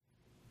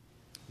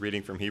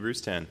reading from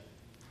Hebrews 10.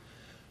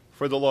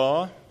 For the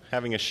law,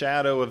 having a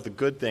shadow of the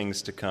good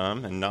things to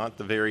come, and not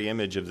the very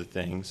image of the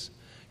things,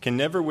 can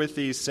never with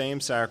these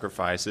same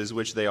sacrifices,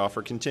 which they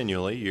offer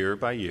continually, year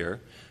by year,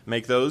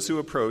 make those who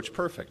approach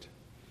perfect.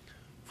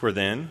 For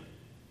then,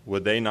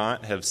 would they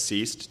not have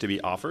ceased to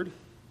be offered?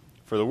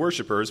 For the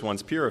worshippers,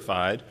 once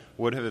purified,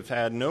 would have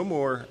had no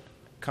more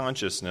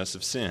consciousness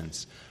of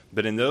sins.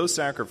 But in those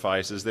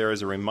sacrifices there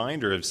is a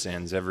reminder of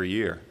sins every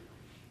year.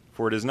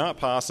 For it is not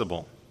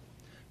possible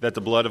that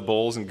the blood of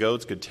bulls and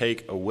goats could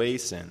take away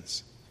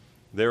sins.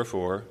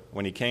 Therefore,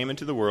 when he came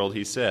into the world,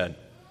 he said,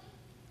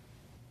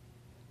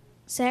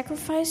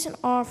 Sacrifice and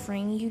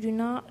offering you do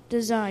not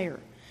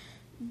desire,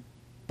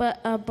 but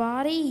a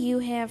body you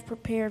have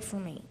prepared for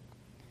me.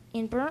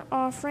 In burnt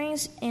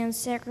offerings and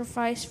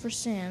sacrifice for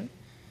sin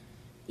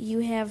you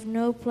have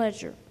no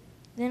pleasure.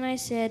 Then I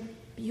said,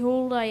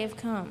 Behold, I have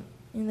come.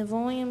 In the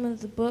volume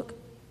of the book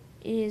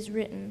it is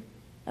written,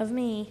 Of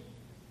me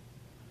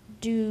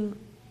to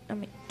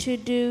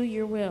do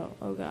your will,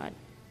 O God.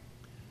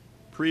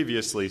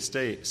 Previously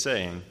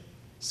saying,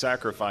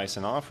 Sacrifice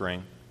and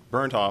offering,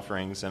 burnt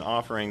offerings and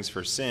offerings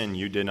for sin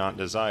you did not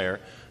desire,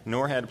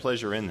 nor had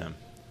pleasure in them,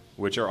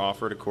 which are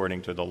offered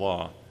according to the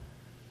law.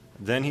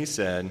 Then he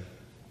said,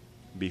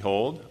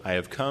 Behold, I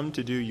have come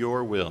to do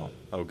your will,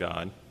 O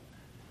God.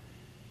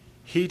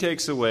 He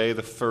takes away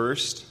the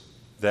first,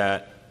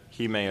 that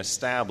he may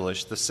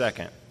establish the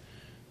second.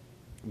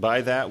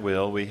 By that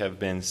will we have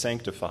been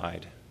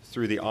sanctified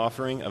through the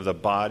offering of the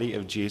body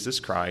of Jesus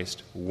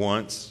Christ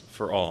once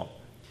for all.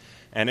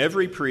 And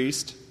every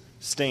priest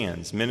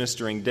stands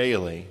ministering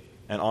daily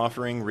and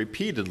offering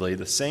repeatedly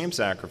the same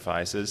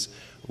sacrifices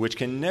which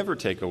can never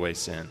take away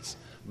sins.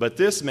 But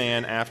this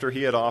man, after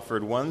he had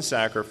offered one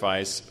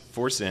sacrifice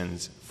for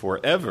sins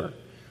forever,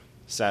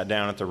 sat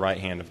down at the right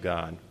hand of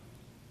God.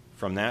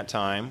 From that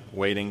time,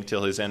 waiting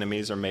till his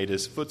enemies are made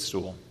his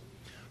footstool.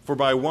 For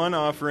by one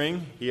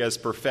offering he has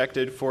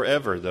perfected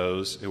forever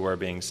those who are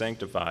being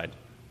sanctified.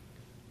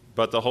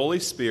 But the Holy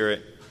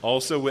Spirit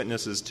also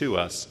witnesses to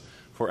us,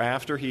 for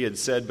after he had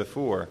said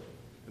before,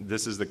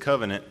 This is the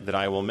covenant that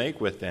I will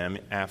make with them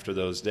after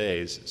those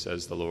days,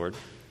 says the Lord.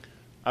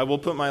 I will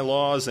put my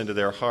laws into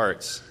their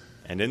hearts,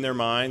 and in their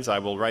minds I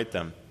will write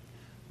them.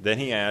 Then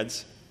he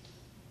adds,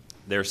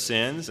 Their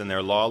sins and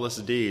their lawless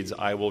deeds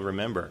I will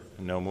remember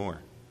no more.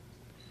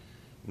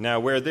 Now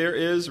where there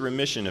is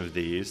remission of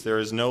these, there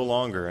is no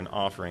longer an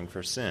offering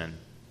for sin.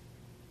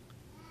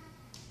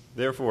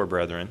 Therefore,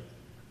 brethren,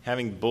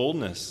 having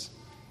boldness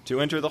to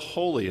enter the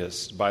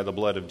holiest by the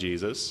blood of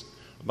Jesus,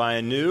 by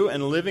a new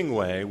and living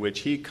way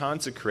which he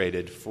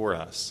consecrated for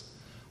us,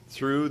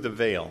 through the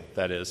veil,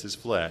 that is, his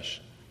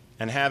flesh,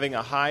 and having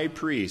a high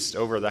priest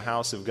over the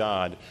house of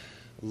God,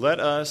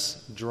 let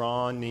us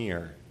draw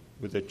near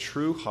with a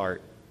true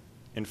heart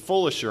in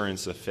full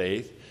assurance of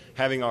faith,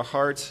 having our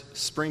hearts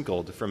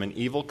sprinkled from an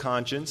evil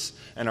conscience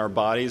and our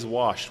bodies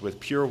washed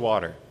with pure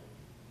water.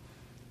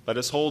 Let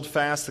us hold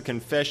fast the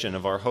confession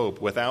of our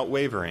hope without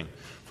wavering,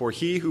 for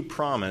he who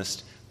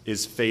promised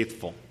is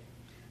faithful.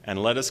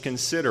 And let us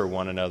consider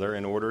one another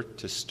in order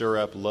to stir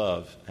up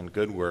love and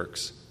good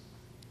works,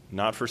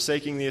 not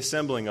forsaking the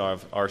assembling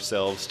of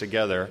ourselves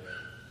together,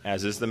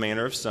 as is the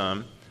manner of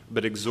some,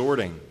 but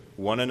exhorting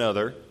one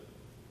another,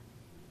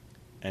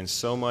 and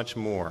so much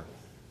more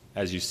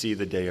as you see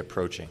the day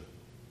approaching.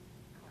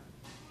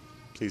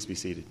 Please be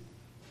seated.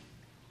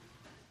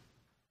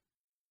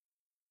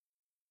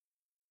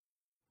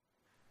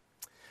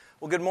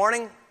 Well, good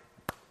morning.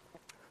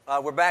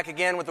 We're back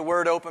again with the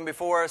Word open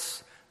before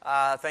us.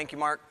 Thank you,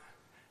 Mark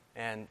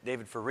and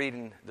David, for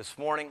reading this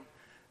morning.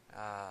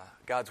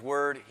 God's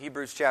Word,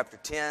 Hebrews chapter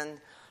 10.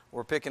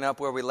 We're picking up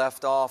where we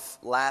left off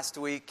last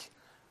week,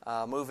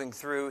 moving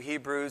through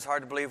Hebrews.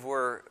 Hard to believe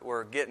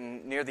we're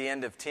getting near the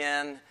end of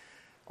 10,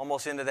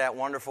 almost into that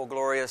wonderful,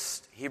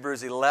 glorious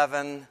Hebrews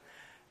 11,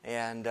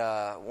 and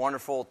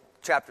wonderful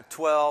chapter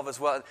 12 as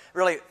well.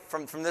 Really,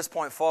 from this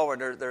point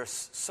forward,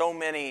 there's so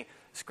many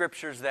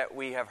scriptures that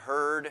we have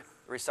heard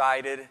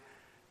recited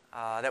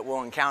that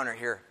we'll encounter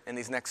here in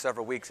these next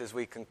several weeks as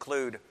we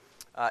conclude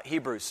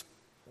Hebrews.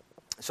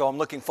 So I'm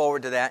looking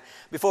forward to that.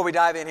 Before we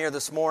dive in here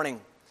this morning,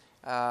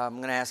 I'm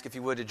going to ask if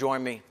you would to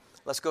join me.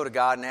 Let's go to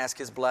God and ask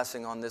His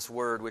blessing on this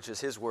word, which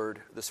is His word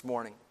this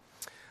morning.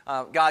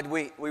 God,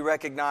 we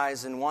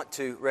recognize and want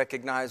to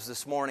recognize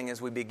this morning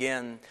as we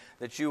begin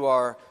that you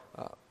are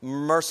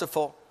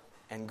merciful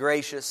and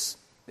gracious,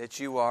 that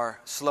you are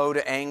slow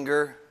to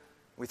anger.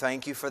 We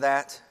thank you for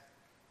that.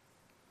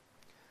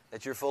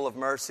 That you're full of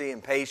mercy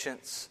and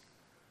patience.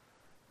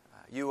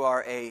 You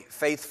are a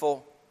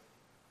faithful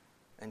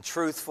and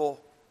truthful,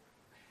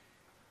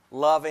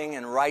 loving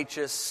and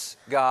righteous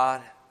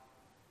God.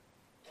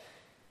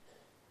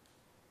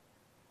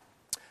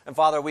 And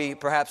Father, we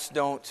perhaps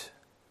don't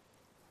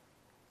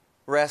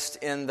rest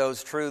in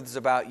those truths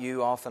about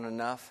you often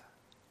enough.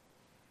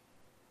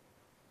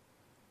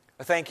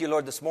 I thank you,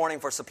 Lord, this morning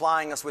for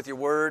supplying us with your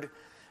word,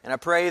 and I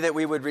pray that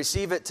we would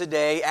receive it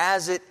today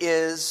as it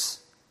is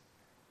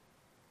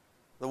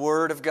the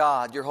Word of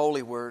God, your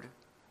holy Word.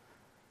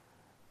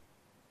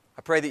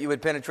 I pray that you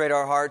would penetrate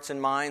our hearts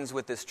and minds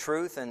with this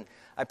truth, and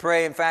I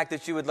pray, in fact,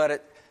 that you would let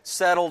it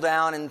settle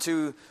down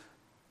into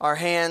our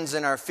hands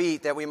and our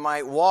feet, that we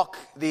might walk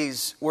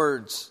these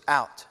words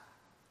out.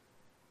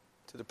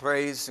 To the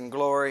praise and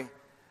glory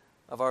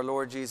of our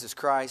Lord Jesus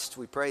Christ,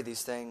 we pray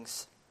these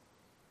things.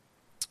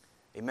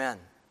 Amen.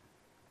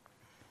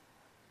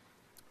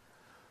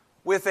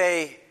 With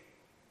a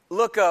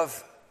look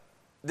of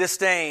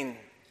disdain,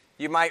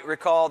 you might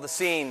recall the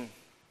scene.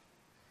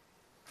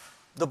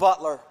 The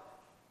butler,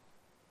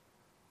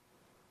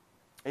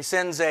 he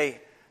sends a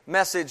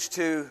message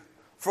to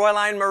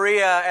Fräulein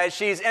Maria as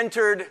she's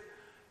entered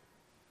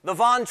the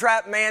Von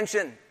Trapp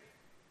mansion.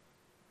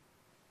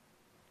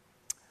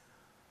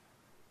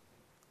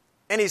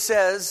 And he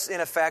says, in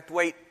effect,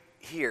 wait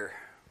here.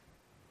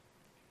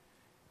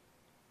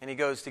 And he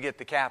goes to get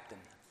the captain.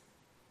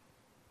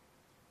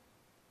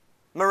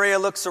 Maria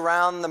looks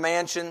around the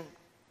mansion.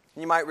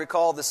 You might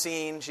recall the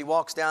scene. She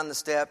walks down the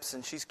steps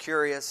and she's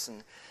curious,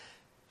 and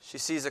she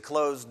sees a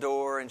closed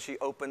door, and she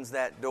opens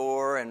that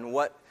door, and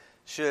what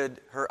should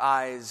her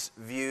eyes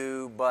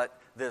view but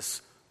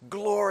this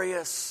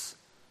glorious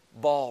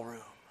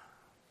ballroom?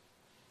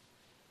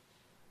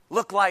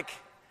 Looked like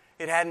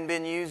it hadn't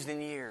been used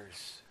in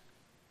years.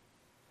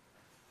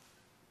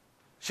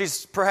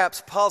 She's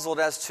perhaps puzzled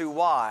as to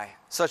why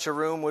such a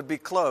room would be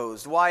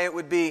closed, why it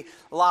would be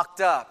locked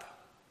up.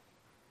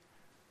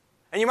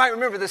 And you might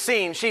remember the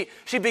scene. She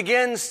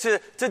begins to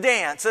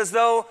dance as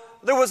though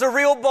there was a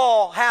real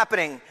ball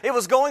happening. It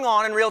was going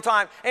on in real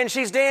time, and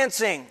she's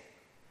dancing.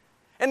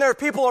 And there are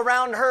people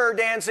around her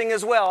dancing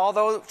as well,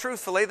 although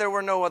truthfully there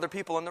were no other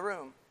people in the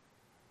room.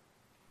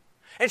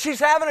 And she's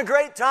having a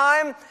great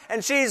time,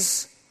 and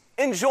she's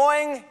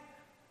enjoying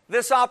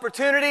this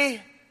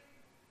opportunity,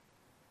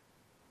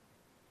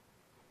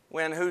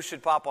 when who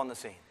should pop on the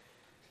scene?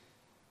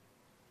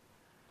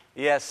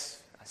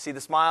 Yes, I see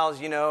the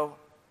smiles, you know.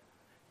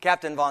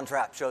 Captain Von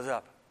Trapp shows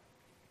up.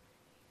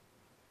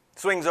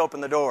 Swings open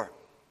the door.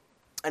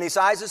 And he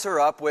sizes her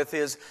up with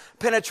his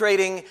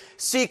penetrating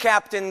sea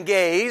captain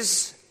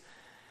gaze.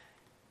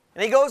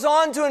 And he goes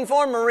on to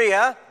inform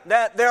Maria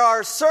that there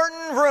are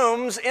certain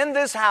rooms in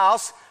this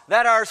house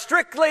that are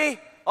strictly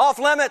off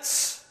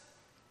limits.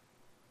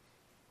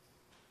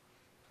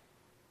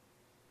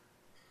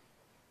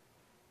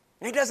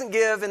 He doesn't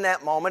give in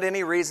that moment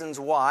any reasons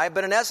why,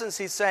 but in essence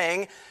he's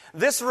saying,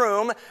 this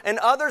room and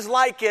others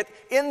like it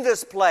in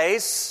this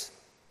place,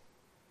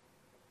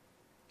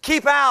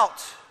 keep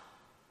out.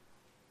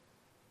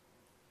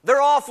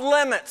 They're off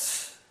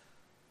limits.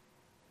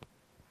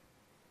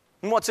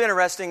 And what's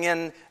interesting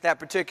in that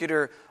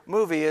particular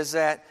movie is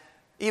that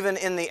even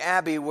in the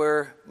abbey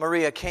where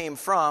Maria came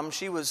from,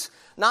 she was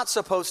not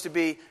supposed to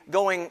be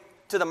going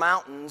to the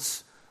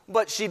mountains,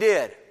 but she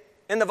did.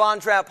 In the Von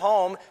Trapp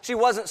home, she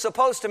wasn't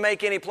supposed to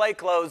make any play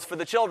clothes for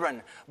the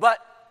children, but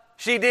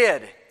she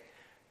did.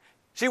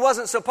 She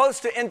wasn't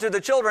supposed to enter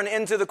the children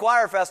into the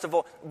choir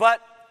festival,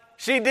 but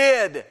she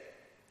did.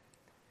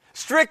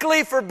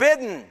 Strictly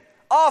forbidden,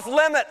 off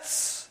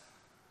limits.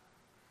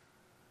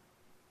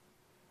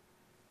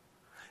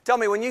 Tell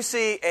me, when you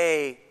see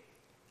a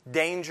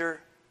danger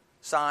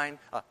sign,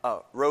 a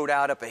road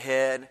out up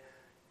ahead,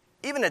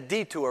 even a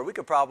detour, we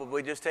could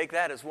probably just take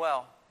that as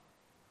well.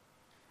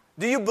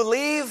 Do you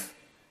believe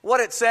what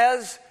it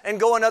says and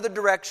go another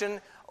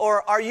direction,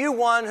 or are you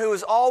one who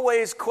is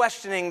always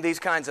questioning these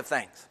kinds of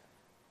things?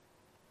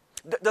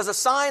 Does a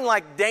sign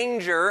like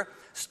danger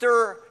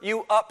stir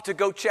you up to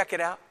go check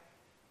it out?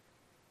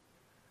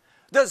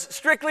 Does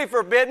strictly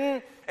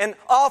forbidden and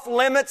off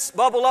limits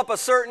bubble up a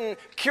certain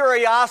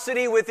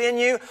curiosity within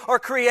you, or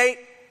create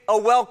a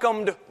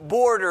welcomed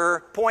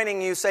border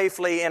pointing you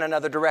safely in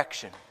another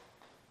direction?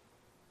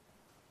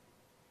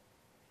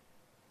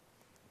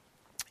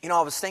 You know,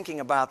 I was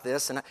thinking about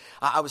this, and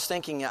I was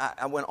thinking,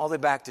 I went all the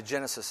way back to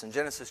Genesis, in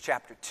Genesis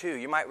chapter 2.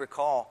 You might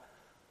recall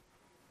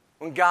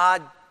when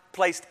God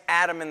placed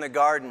Adam in the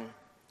garden,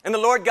 and the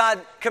Lord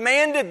God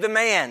commanded the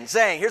man,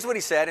 saying, here's what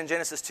he said in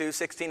Genesis 2,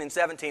 16 and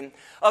 17,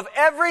 of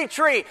every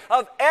tree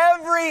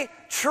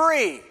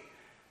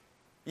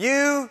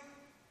you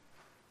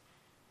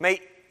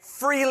may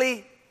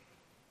freely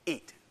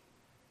eat.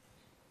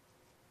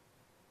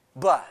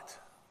 But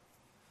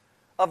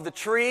of the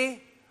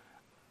tree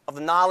of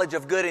the knowledge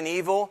of good and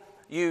evil,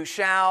 you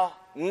shall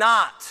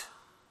not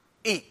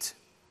eat.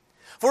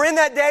 For in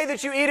that day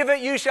that you eat of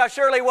it, you shall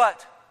surely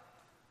what?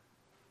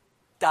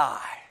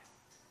 Die.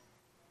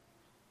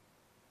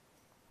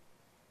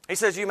 He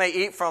says you may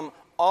eat from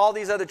all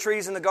these other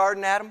trees in the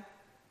garden, Adam,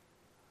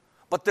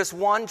 but this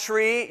one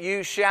tree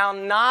you shall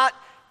not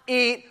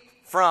eat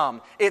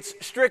from. It's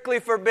strictly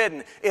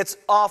forbidden. It's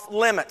off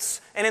limits.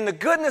 And in the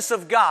goodness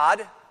of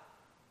God,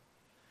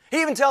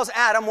 he even tells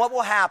Adam what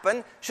will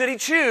happen should he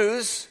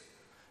choose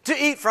to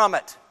eat from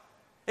it.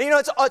 And you know,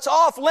 it's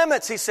off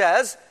limits, he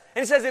says.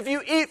 And he says if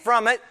you eat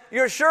from it,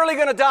 you're surely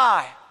going to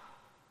die.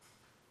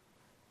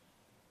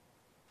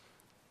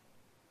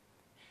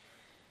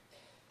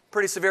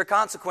 Pretty severe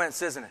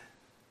consequence, isn't it?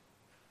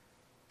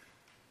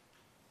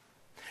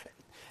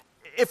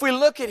 If we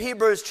look at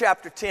Hebrews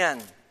chapter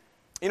 10,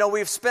 You know,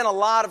 we've spent a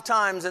lot of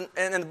times in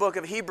the book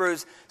of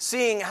Hebrews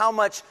seeing how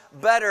much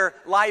better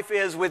life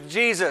is with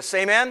Jesus.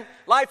 Amen?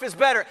 Life is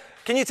better.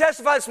 Can you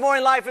testify this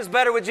morning life is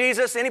better with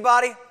Jesus?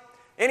 Anybody?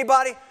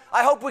 Anybody?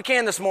 I hope we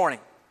can this morning.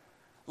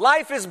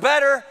 Life is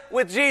better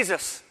with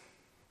Jesus.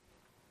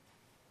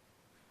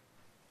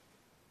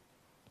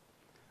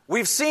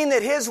 We've seen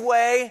that His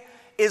way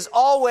is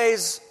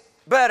always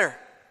better.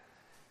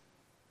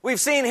 We've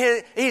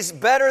seen He's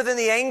better than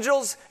the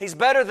angels. He's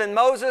better than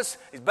Moses.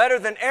 He's better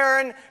than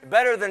Aaron.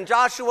 Better than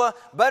Joshua.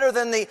 Better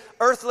than the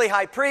earthly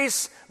high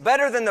priests.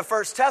 Better than the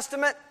First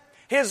Testament.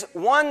 His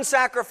one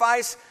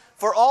sacrifice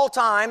for all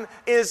time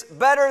is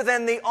better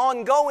than the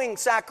ongoing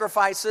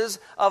sacrifices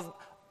of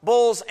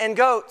bulls and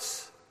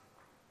goats.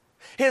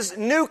 His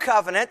new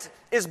covenant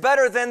is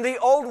better than the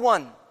old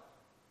one.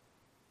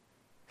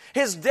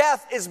 His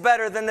death is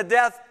better than the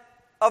death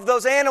of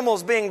those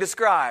animals being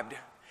described.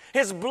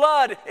 His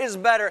blood is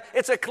better.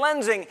 It's a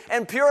cleansing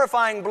and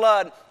purifying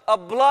blood. A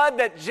blood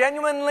that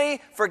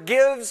genuinely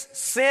forgives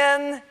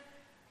sin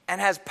and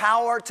has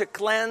power to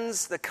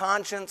cleanse the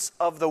conscience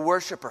of the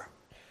worshiper.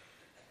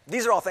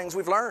 These are all things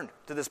we've learned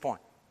to this point.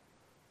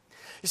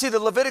 You see, the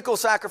Levitical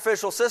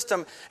sacrificial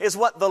system is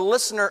what the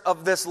listener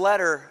of this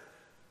letter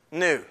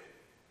knew.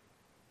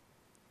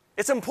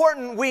 It's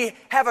important we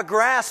have a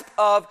grasp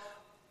of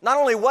not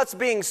only what's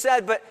being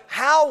said, but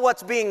how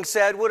what's being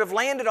said would have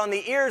landed on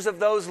the ears of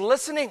those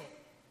listening.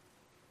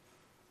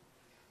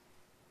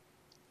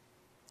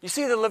 You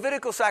see, the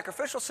Levitical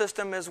sacrificial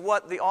system is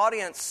what the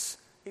audience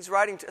he's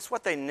writing to, it's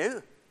what they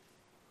knew.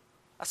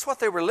 That's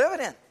what they were living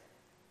in.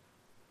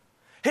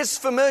 His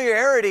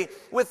familiarity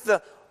with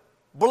the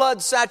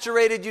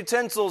blood-saturated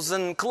utensils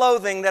and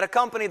clothing that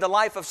accompany the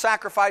life of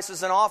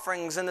sacrifices and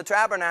offerings in the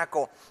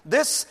tabernacle.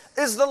 This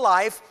is the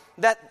life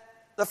that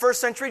the first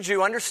century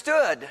Jew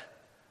understood.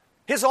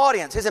 His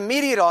audience, his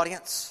immediate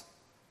audience.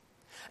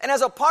 And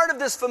as a part of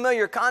this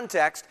familiar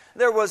context,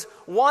 there was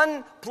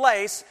one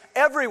place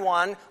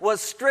everyone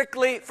was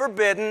strictly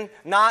forbidden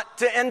not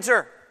to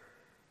enter.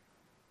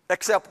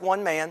 Except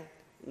one man,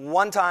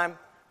 one time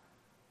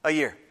a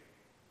year.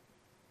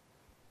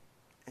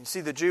 And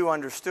see, the Jew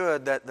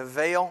understood that the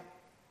veil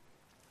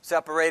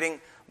separating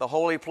the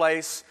holy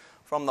place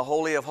from the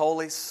Holy of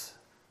Holies,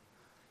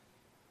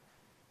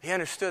 he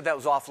understood that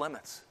was off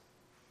limits.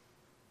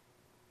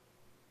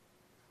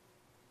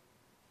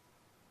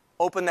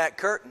 Open that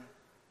curtain,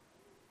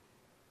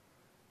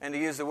 and to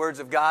use the words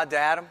of God to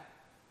Adam,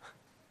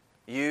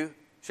 you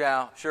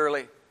shall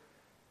surely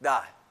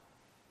die.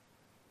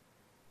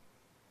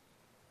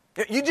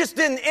 You just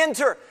didn't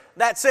enter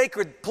that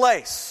sacred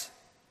place.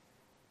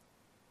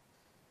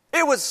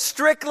 It was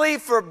strictly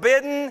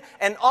forbidden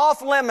and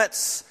off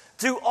limits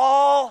to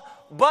all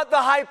but the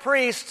high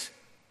priest,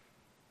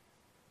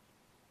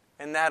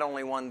 and that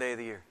only one day of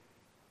the year.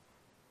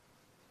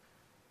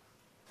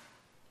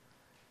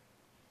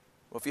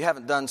 Well, if you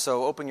haven't done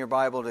so, open your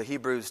Bible to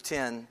Hebrews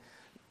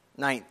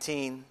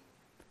 10:19.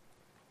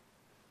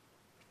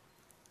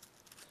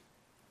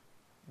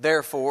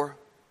 Therefore,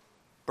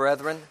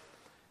 brethren,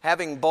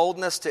 having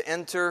boldness to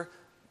enter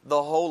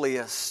the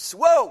holiest.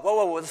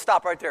 Whoa, let's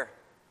stop right there.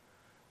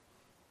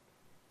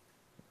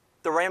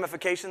 The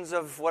ramifications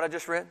of what I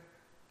just read?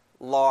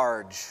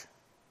 Large.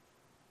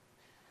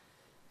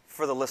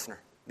 For the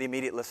listener, the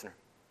immediate listener.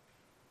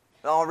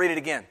 I'll read it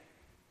again.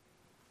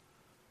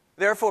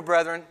 Therefore,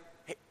 brethren,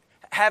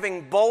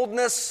 having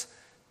boldness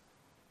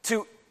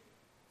to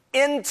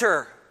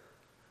enter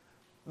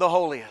the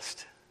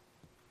holiest.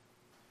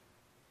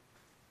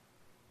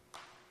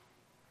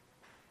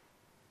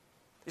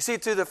 You see,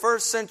 to the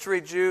first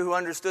century Jew who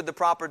understood the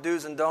proper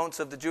do's and don'ts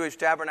of the Jewish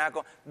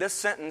tabernacle, this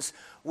sentence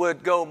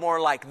would go more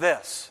like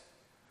this.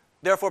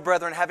 Therefore,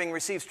 brethren, having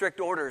received strict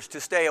orders to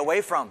stay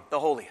away from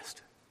the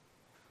holiest.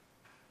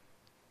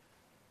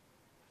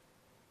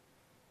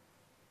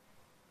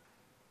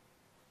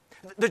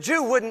 The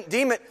Jew wouldn't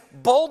deem it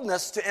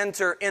boldness to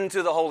enter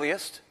into the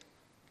holiest.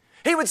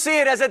 He would see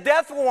it as a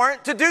death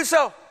warrant to do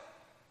so.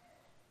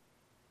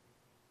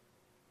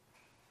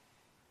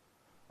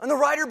 And the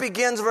writer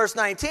begins verse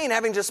 19,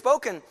 having just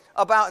spoken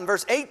about, in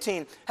verse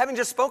 18, having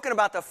just spoken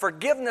about the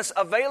forgiveness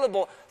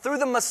available through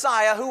the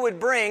Messiah who would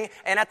bring,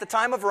 and at the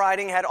time of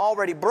writing had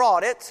already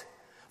brought it,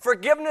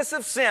 forgiveness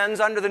of sins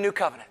under the new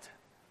covenant.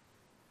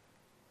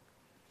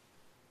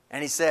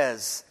 And he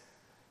says,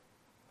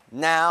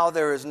 now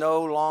there is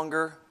no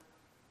longer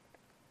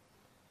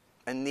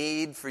a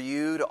need for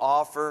you to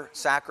offer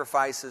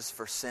sacrifices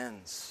for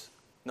sins.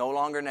 No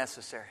longer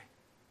necessary.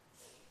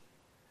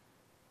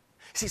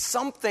 See,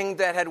 something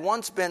that had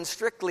once been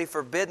strictly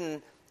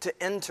forbidden to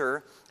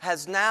enter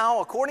has now,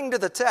 according to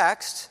the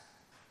text,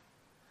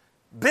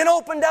 been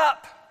opened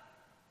up.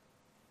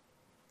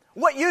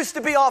 What used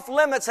to be off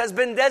limits has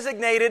been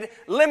designated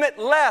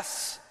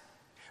limitless.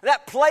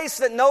 That place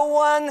that no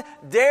one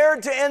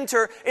dared to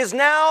enter is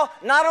now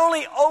not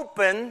only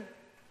open,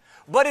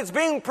 but it's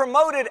being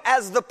promoted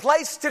as the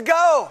place to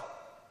go.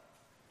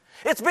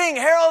 It's being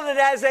heralded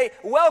as a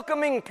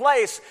welcoming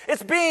place.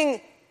 It's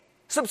being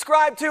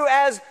subscribed to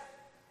as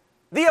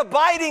the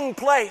abiding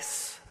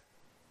place.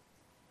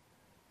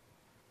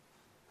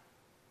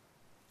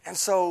 And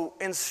so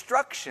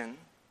instruction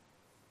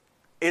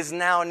is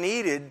now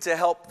needed to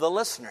help the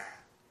listener.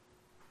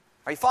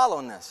 Are you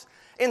following this?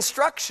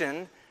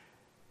 Instruction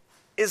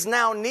is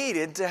now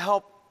needed to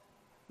help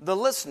the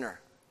listener.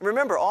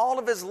 Remember, all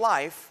of his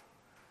life,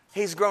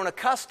 he's grown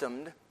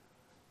accustomed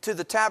to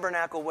the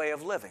tabernacle way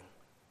of living.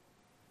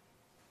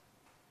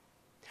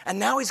 And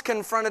now he's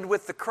confronted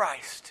with the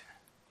Christ.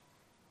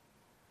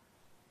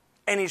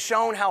 And he's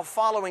shown how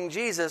following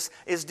Jesus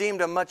is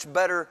deemed a much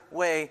better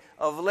way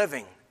of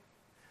living.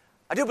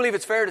 I do believe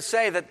it's fair to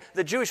say that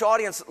the Jewish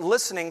audience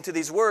listening to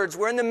these words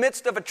were in the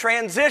midst of a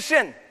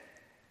transition.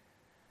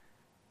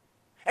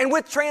 And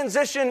with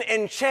transition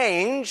and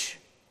change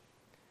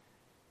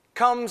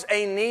comes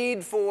a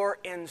need for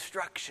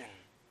instruction.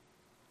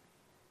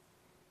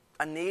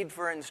 A need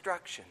for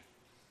instruction.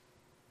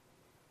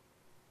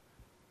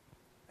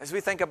 As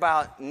we think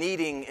about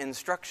needing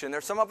instruction,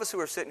 there's some of us who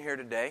are sitting here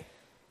today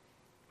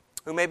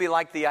who maybe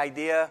like the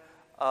idea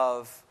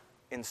of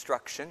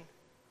instruction,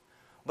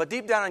 but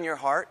deep down in your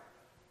heart,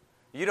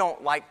 you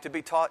don't like to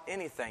be taught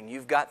anything.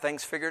 You've got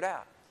things figured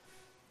out.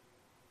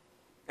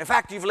 In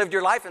fact, you've lived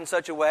your life in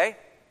such a way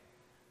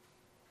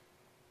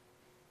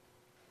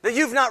that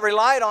you've not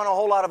relied on a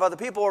whole lot of other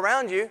people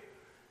around you.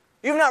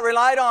 You've not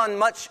relied on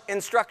much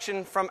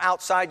instruction from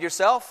outside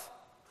yourself.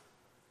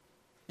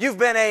 You've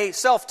been a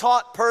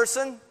self-taught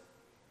person.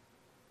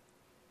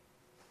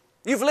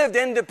 You've lived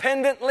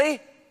independently.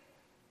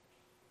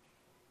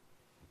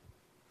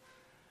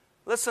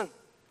 Listen,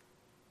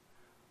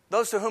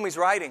 those to whom he's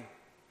writing,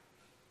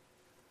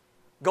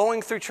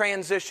 going through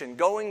transition,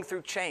 going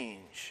through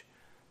change,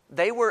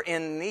 they were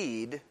in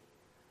need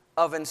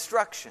of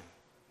instruction.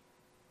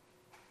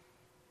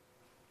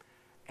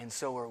 And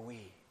so are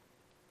we.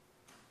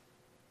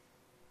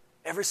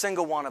 Every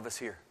single one of us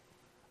here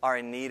are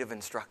in need of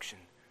instruction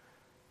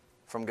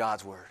from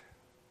God's Word.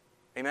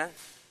 Amen?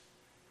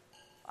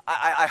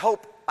 I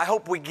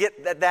hope we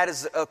get that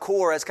as a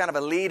core, as kind of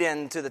a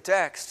lead-in to the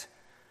text.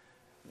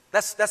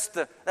 That's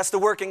the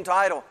working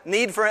title. A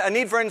need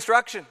for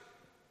instruction.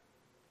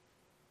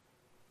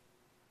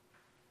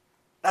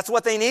 That's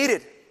what they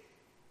needed.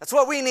 That's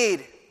what we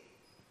need.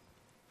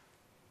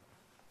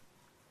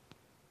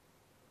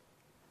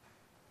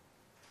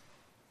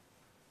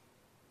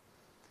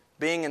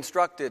 Being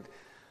instructed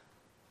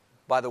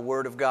by the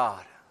Word of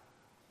God.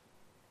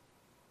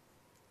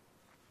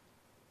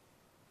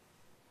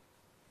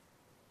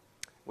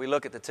 We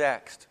look at the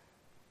text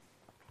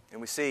and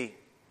we see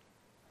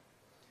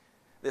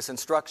this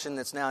instruction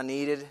that's now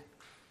needed.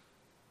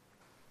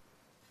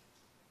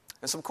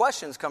 And some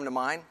questions come to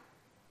mind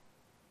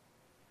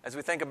as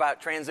we think about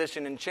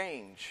transition and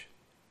change.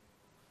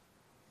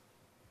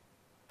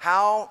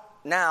 How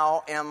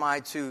now am I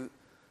to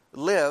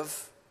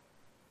live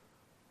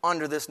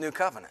under this new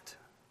covenant?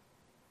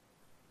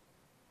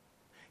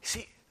 You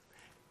see,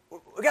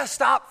 we got to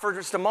stop for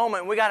just a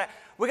moment. We got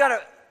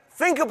to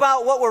think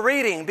about what we're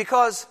reading,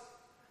 because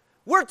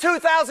we're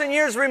 2,000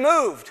 years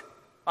removed,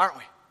 aren't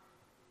we?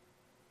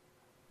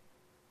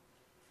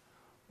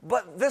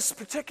 But this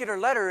particular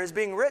letter is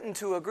being written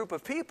to a group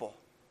of people.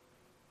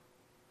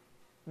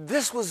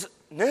 This was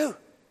new.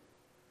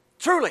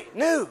 Truly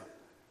new.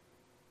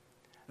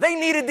 They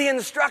needed the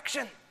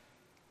instruction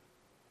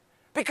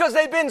because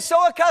they'd been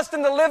so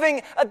accustomed to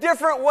living a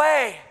different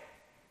way.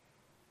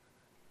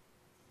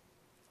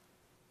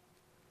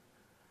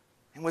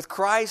 And with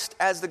Christ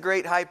as the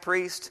great high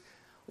priest,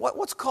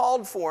 what's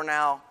called for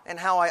now and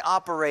how I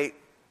operate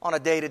on a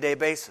day-to-day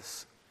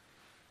basis?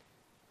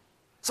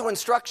 So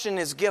instruction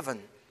is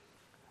given.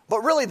 But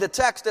really the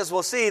text, as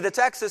we'll see, the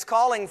text is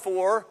calling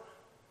for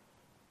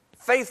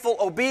faithful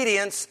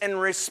obedience in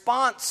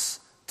response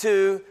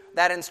to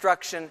that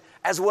instruction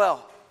as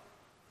well.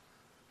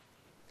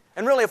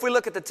 And really, if we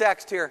look at the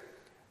text here,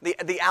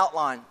 the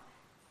outline,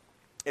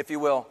 if you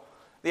will,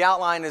 the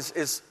outline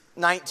is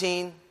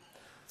 19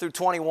 through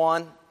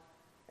 21,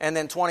 and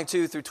then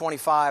 22 through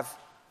 25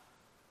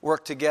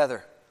 work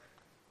together.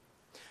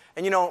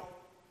 And you know,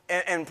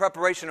 in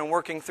preparation and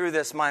working through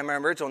this, my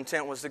original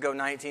intent was to go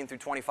 19 through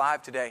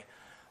 25 today.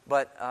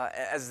 But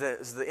as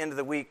the end of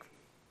the week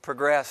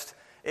progressed,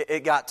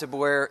 it got to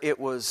where it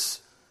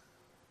was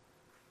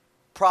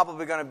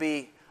probably going to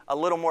be a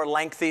little more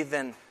lengthy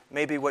than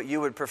maybe what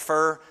you would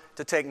prefer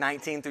to take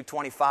 19 through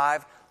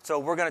 25. So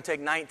we're going to take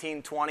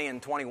 19, 20,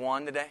 and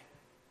 21 today.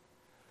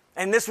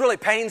 And this really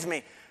pains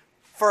me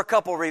for a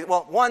couple reasons.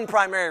 Well, one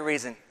primary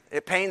reason.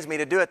 It pains me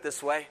to do it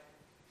this way.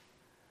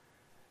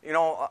 You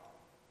know,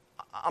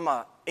 I'm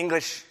an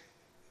English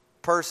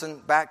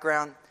person,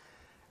 background,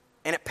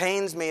 and it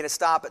pains me to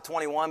stop at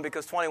 21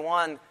 because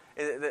 21,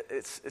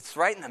 it's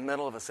right in the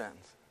middle of a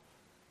sentence.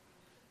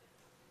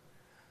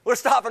 We're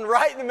stopping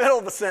right in the middle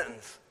of a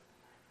sentence.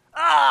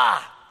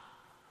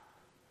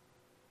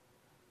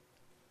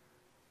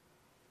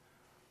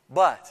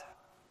 But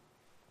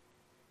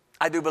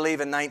I do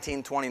believe in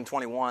 19, 20, and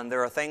 21,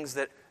 there are things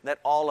that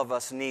all of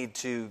us need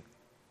to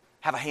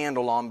have a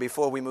handle on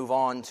before we move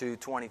on to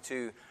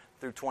 22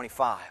 through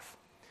 25.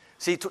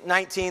 See,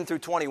 19 through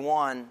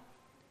 21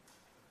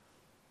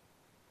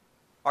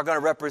 are going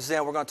to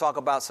represent, we're going to talk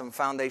about some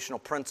foundational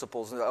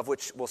principles, of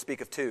which we'll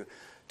speak of two.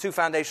 Two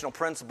foundational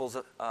principles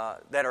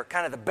that are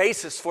kind of the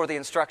basis for the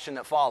instruction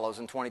that follows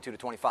in 22 to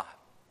 25.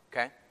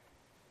 Okay?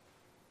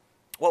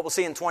 What we'll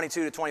see in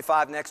 22 to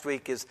 25 next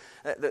week is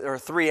there are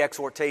three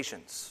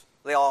exhortations.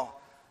 They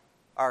all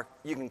are,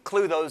 you can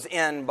clue those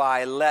in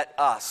by let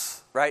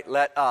us, right?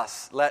 Let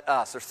us, let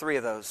us. There's three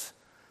of those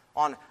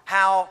on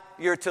how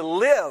you're to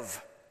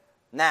live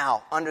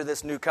now under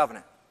this new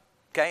covenant.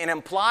 Okay, and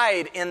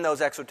implied in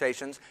those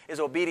exhortations is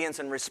obedience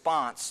and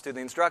response to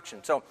the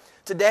instruction. So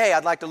today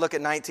I'd like to look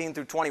at 19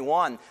 through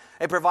 21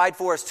 and provide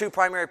for us two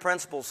primary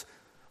principles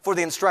for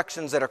the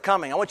instructions that are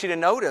coming. I want you to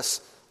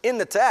notice in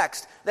the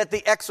text that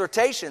the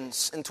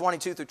exhortations in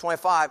 22 through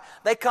 25,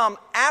 they come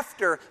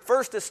after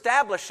first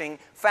establishing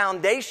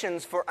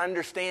foundations for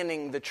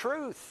understanding the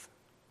truth.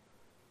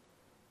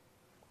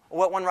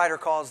 What one writer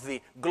calls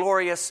the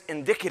glorious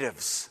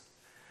indicatives.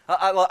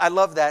 I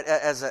love that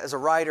as a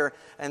writer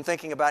and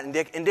thinking about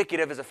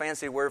indicative is a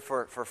fancy word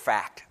for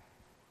fact.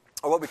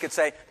 Or what we could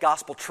say,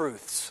 gospel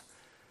truths.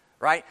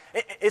 Right?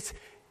 It's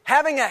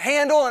having a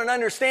handle and an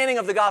understanding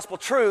of the gospel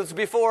truths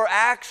before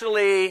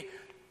actually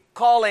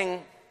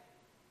calling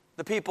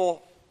the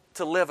people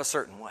to live a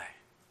certain way.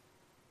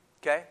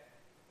 Okay?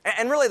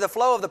 And really the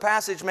flow of the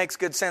passage makes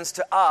good sense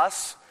to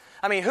us.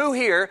 I mean, who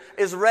here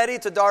is ready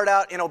to dart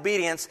out in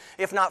obedience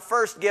if not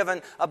first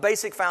given a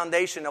basic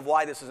foundation of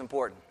why this is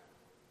important?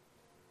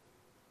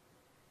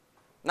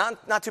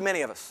 Not too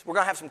many of us. We're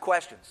going to have some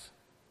questions.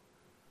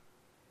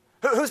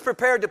 Who's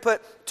prepared to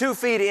put 2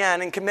 feet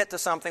in and commit to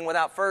something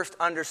without first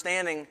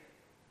understanding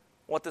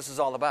what this is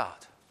all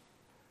about?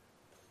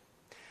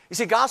 You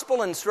see,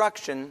 gospel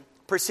instruction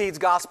precedes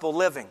gospel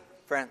living,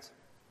 friends.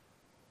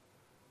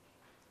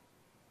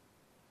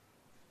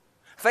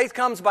 Faith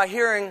comes by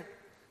hearing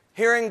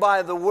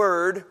by the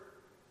word.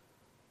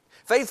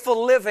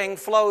 Faithful living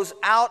flows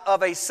out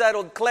of a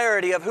settled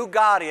clarity of who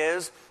God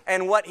is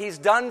and what He's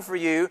done for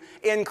you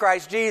in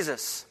Christ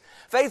Jesus.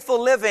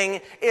 Faithful living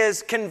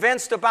is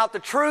convinced about the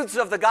truths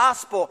of the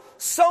gospel,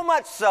 so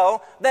much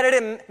so that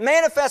it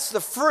manifests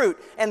the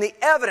fruit and the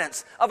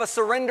evidence of a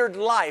surrendered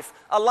life,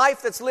 a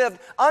life that's lived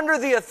under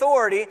the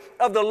authority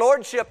of the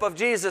lordship of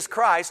Jesus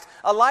Christ,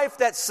 a life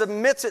that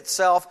submits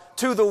itself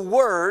to the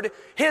Word,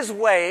 His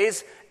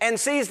ways, and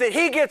sees that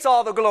He gets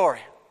all the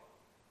glory.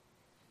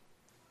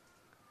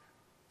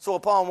 So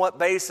upon what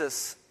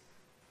basis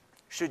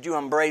should you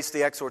embrace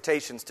the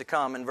exhortations to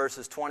come in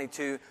verses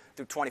 22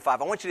 through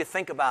 25? I want you to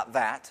think about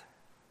that.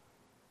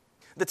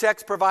 The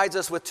text provides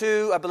us with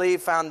two, I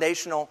believe,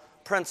 foundational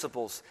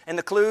principles. And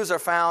the clues are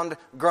found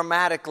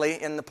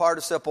grammatically in the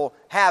participle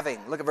having.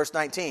 Look at verse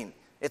 19.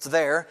 It's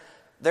there.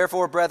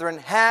 Therefore, brethren,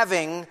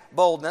 having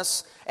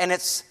boldness, and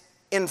it's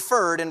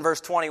inferred in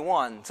verse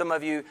 21. Some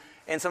of you,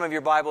 in some of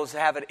your Bibles,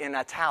 have it in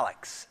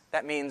italics.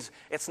 That means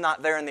it's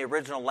not there in the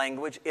original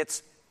language.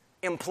 It's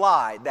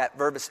implied. That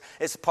verb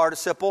is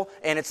participle,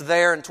 and it's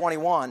there in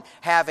 21,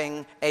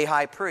 having a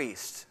high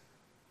priest.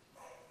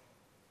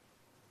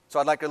 So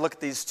I'd like to look at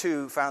these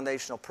two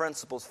foundational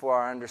principles for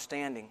our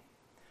understanding.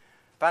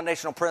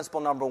 Foundational principle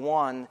number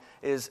one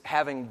is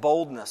having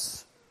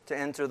boldness to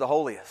enter the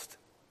holiest.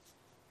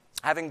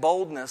 Having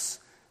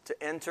boldness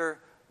to enter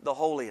the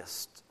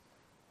holiest.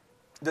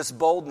 This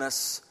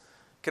boldness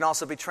can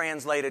also be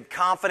translated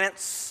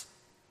confidence.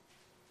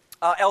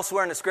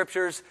 Elsewhere in the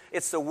Scriptures,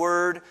 it's the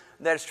word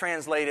that is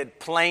translated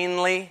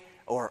plainly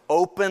or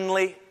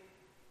openly.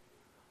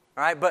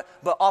 All right, but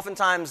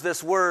oftentimes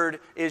this word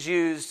is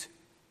used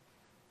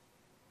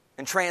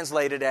and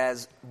translated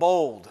as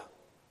bold.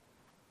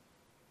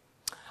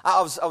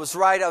 I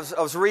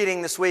was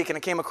reading this week and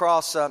I came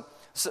across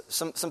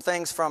some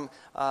things from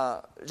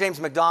James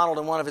MacDonald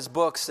in one of his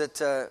books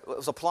that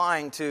was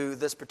applying to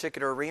this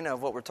particular arena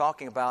of what we're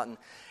talking about. And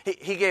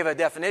he gave a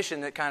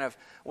definition that kind of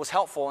was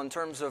helpful in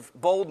terms of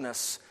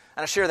boldness.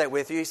 And I share that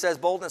with you. He says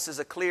boldness is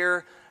a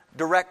clear,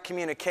 direct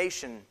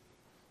communication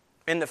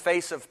in the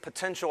face of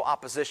potential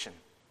opposition.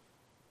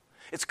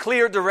 It's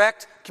clear,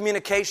 direct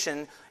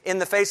communication in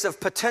the face of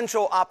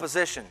potential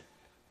opposition.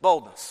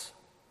 Boldness.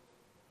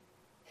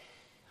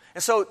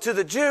 And so to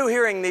the Jew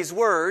hearing these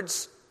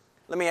words,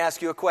 let me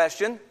ask you a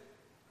question.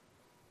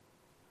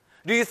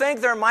 Do you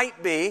think there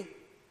might be,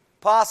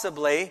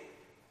 possibly,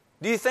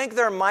 do you think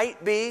there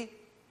might be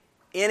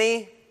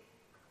any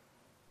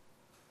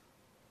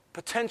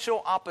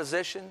potential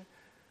opposition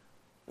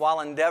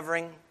while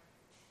endeavoring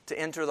to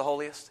enter the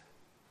holiest?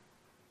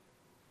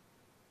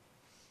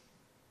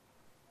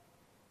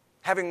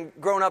 Having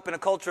grown up in a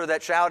culture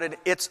that shouted,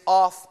 it's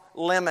off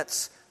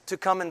limits to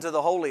come into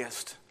the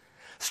holiest.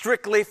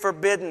 Strictly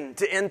forbidden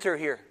to enter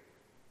here.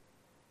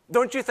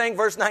 Don't you think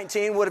verse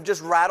 19 would have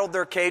just rattled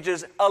their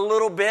cages a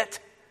little bit?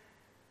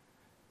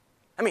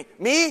 I mean,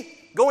 me?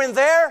 Go in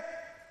there?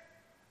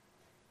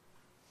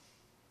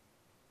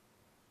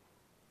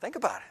 Think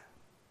about it.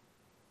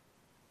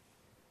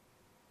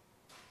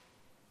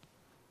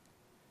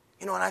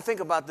 You know, and I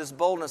think about this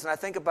boldness, and I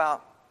think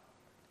about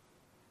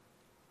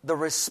the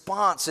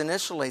response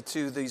initially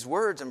to these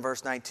words in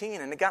verse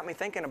 19, and it got me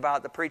thinking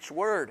about the preached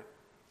word.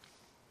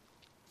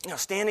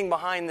 Standing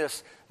behind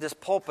this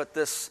pulpit,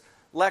 this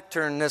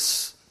lectern,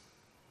 this,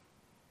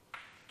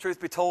 truth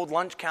be told,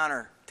 lunch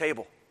counter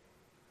table.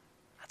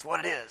 That's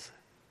what it is.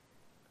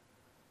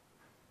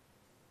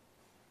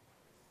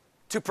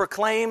 To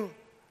proclaim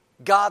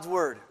God's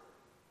Word.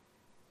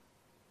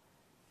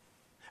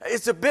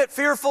 It's a bit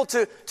fearful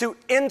to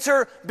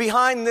enter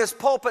behind this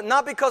pulpit,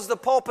 not because the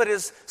pulpit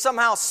is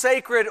somehow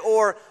sacred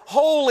or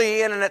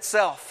holy in and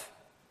itself,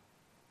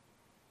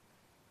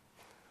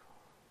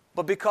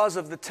 but because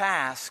of the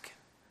task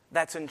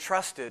that's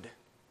entrusted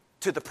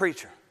to the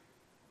preacher.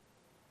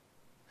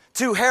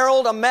 To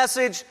herald a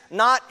message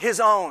not his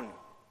own.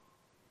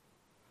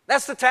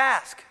 That's the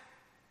task.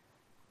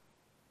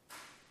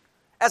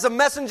 As a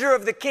messenger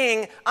of the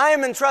King, I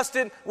am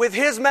entrusted with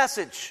his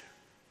message.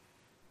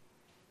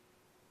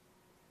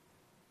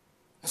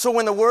 So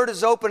when the Word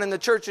is open and the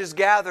church is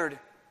gathered,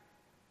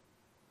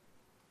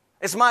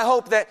 it's my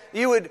hope that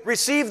you would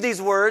receive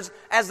these words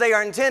as they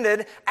are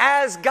intended,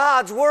 as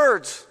God's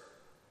words.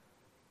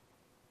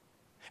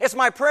 It's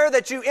my prayer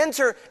that you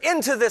enter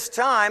into this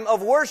time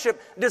of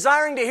worship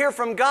desiring to hear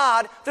from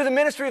God through the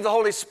ministry of the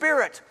Holy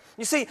Spirit.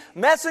 You see,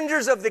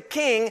 messengers of the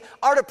King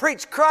are to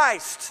preach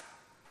Christ.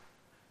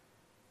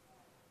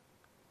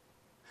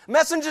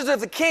 Messengers of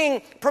the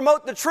King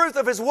promote the truth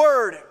of His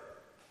Word.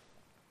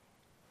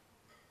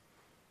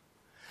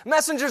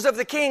 Messengers of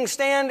the King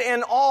stand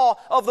in awe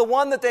of the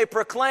one that they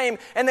proclaim,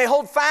 and they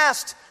hold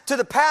fast to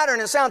the pattern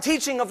and sound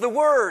teaching of the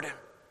Word.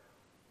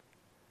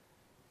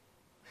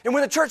 And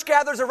when the church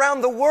gathers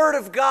around the Word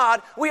of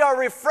God, we are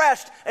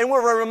refreshed and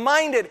we're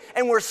reminded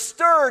and we're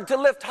stirred to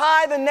lift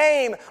high the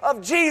name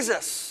of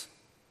Jesus.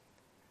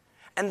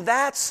 And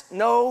that's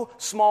no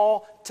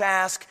small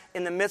task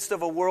in the midst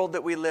of a world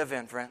that we live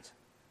in, friends,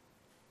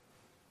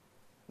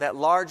 that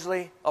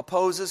largely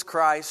opposes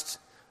Christ,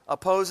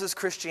 opposes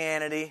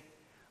Christianity,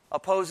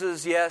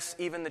 opposes, yes,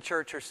 even the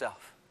church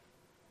herself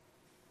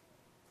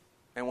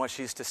and what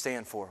she's to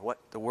stand for, what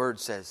the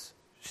Word says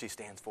she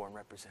stands for and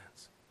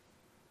represents.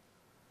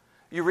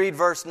 You read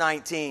verse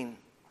 19,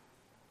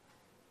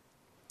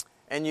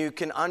 and you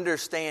can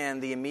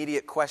understand the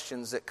immediate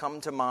questions that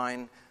come to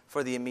mind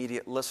for the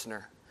immediate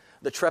listener.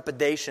 The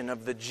trepidation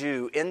of the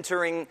Jew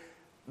entering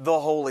the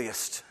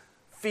holiest,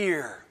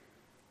 fear,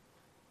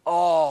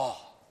 awe,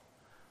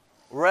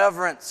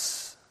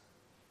 reverence.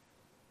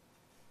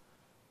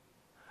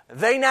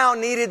 They now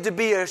needed to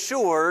be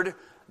assured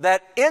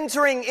that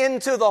entering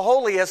into the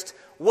holiest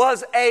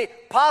was a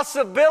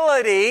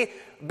possibility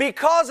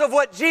because of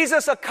what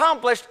Jesus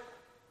accomplished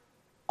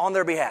on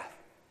their behalf.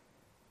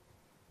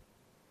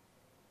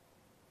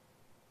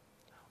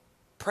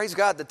 Praise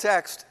God, the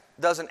text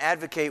doesn't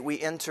advocate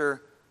we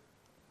enter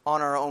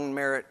on our own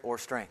merit or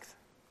strength.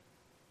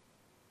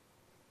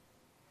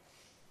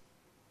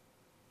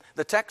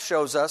 The text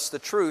shows us the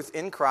truth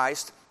in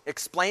Christ,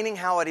 explaining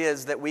how it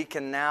is that we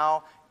can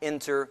now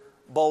enter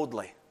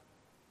boldly.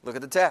 Look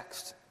at the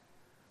text.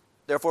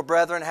 Therefore,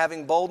 brethren,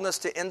 having boldness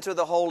to enter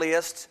the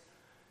holiest,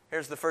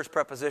 here's the first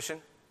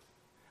preposition,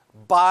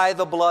 by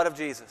the blood of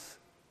Jesus.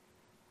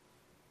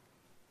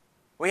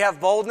 We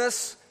have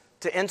boldness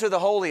to enter the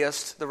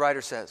holiest, the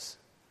writer says,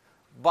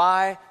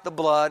 by the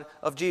blood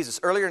of Jesus.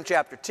 Earlier in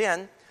chapter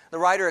 10, the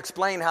writer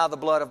explained how the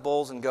blood of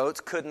bulls and goats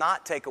could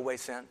not take away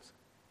sins.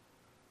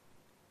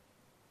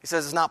 He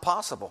says it's not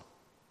possible.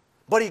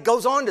 But he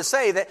goes on to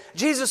say that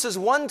Jesus'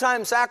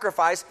 one-time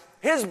sacrifice,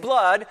 His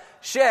blood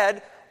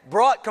shed,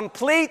 brought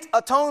complete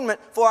atonement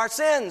for our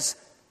sins.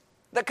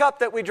 The cup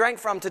that we drank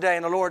from today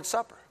in the Lord's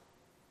Supper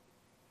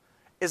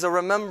is a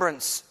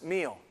remembrance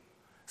meal,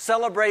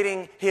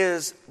 celebrating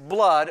His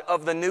blood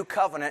of the new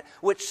covenant,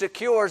 which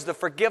secures the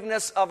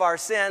forgiveness of our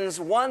sins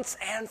once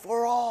and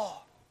for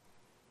all.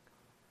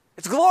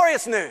 It's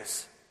glorious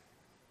news.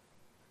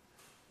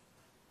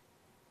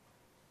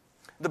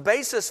 The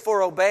basis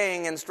for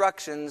obeying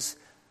instructions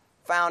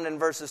found in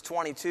verses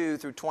 22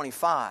 through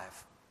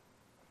 25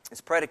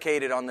 is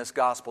predicated on this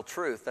gospel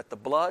truth that the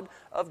blood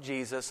of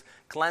Jesus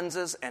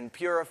cleanses and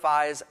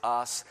purifies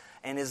us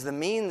and is the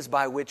means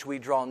by which we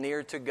draw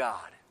near to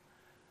God.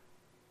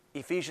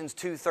 Ephesians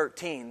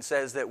 2:13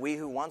 says that we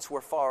who once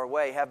were far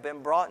away have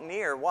been brought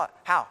near. What?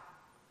 How?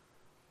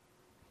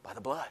 By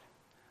the blood.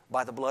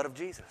 By the blood of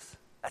Jesus.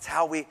 That's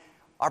how we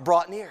are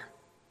brought near.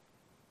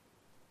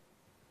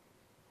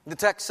 The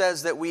text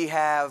says that we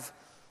have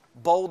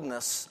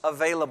boldness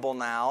available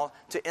now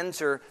to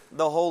enter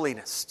the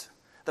holiest.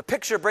 The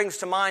picture brings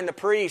to mind the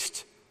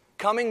priest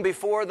coming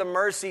before the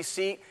mercy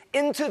seat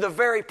into the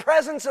very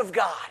presence of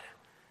God.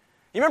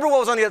 You remember what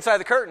was on the other side of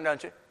the curtain,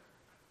 don't you?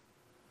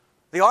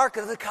 The Ark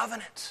of the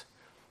Covenant,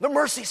 the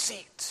mercy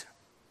seat,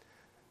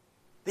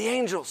 the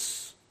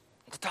angels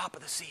at the top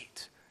of the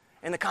seat,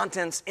 and the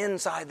contents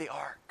inside the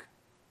ark.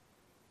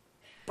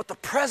 But the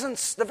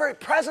presence, the very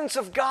presence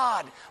of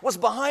God was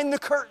behind the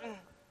curtain.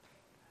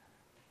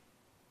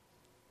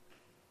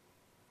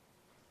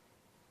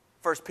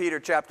 1 Peter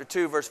chapter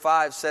 2, verse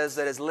 5 says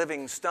that as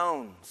living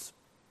stones,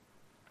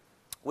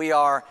 we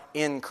are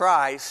in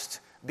Christ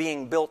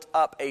being built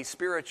up a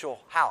spiritual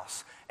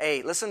house.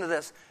 Listen to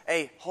this,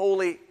 a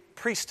holy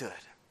priesthood.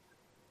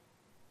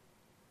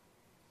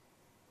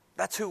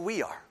 That's who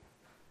we are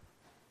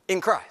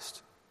in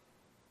Christ.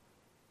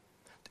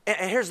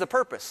 And here's the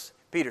purpose,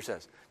 Peter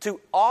says, to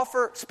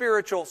offer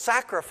spiritual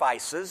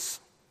sacrifices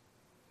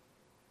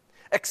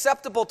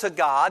acceptable to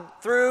God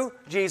through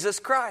Jesus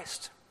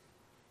Christ.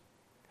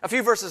 A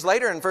few verses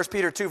later, in 1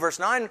 Peter 2, verse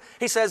 9,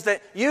 he says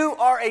that you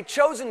are a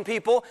chosen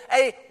people,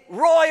 a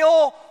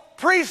royal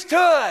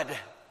priesthood.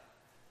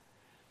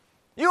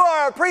 You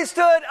are a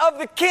priesthood of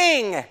the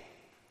King.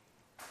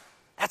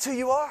 That's who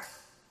you are.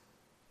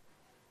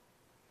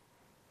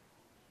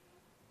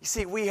 You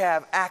see, we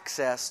have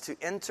access to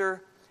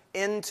enter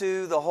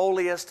into the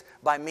holiest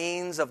by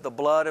means of the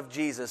blood of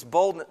Jesus.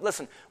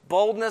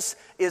 Boldness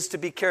is to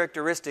be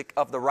characteristic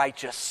of the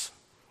righteous.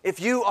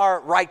 If you are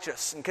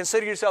righteous and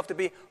consider yourself to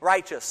be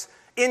righteous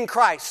in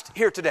Christ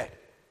here today,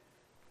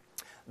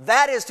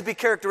 that is to be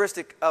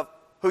characteristic of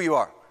who you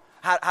are.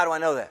 How do I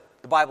know that?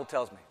 The Bible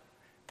tells me.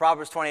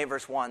 Proverbs 28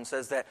 verse 1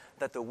 says that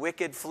the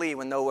wicked flee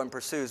when no one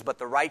pursues, but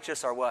the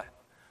righteous are what?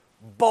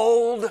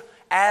 Bold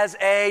as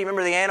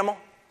remember the animal?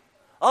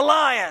 A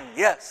lion,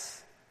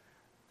 yes.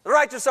 The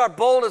righteous are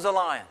bold as a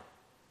lion.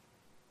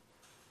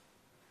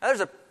 Now, there's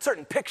a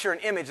certain picture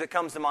and image that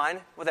comes to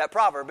mind with that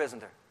proverb, isn't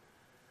there?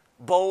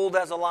 Bold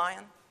as a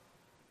lion.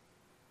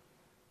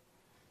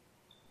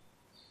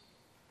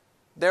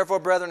 Therefore,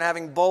 brethren,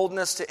 having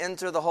boldness to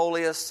enter the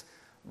holiest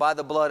by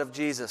the blood of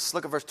Jesus.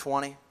 Look at verse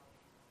 20.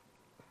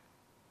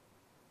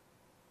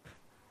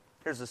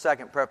 Here's the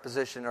second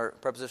preposition or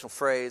prepositional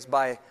phrase,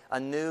 by a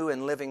new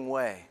and living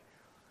way,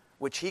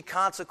 which he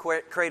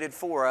consecrated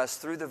for us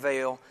through the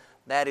veil,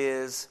 that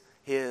is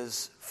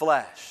his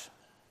flesh.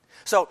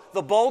 So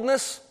the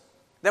boldness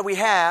that we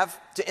have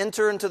to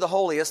enter into the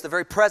holiest, the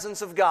very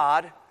presence of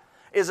God,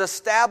 is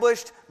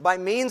established by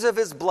means of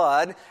his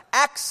blood,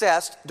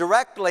 accessed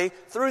directly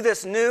through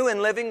this new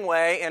and living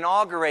way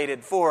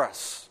inaugurated for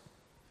us.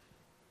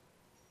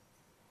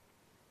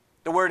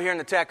 The word here in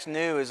the text,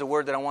 new, is a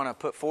word that I want to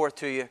put forth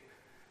to you.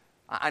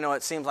 I know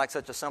it seems like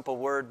such a simple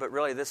word, but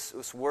really this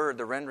word,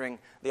 the rendering,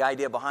 the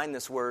idea behind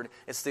this word,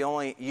 it's the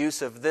only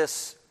use of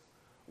this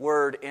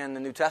word in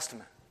the New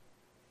Testament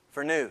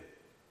for new.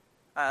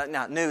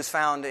 Now, new is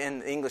found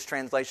in the English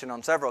translation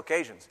on several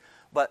occasions,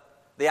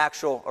 but the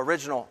actual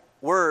original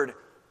word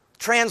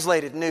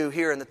translated new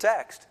here in the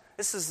text,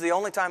 this is the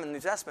only time in the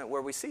New Testament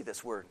where we see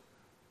this word.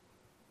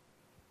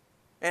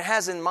 It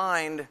has in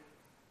mind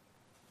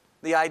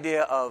the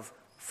idea of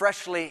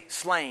freshly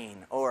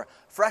slain or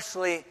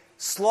freshly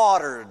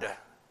slaughtered.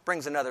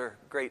 Brings another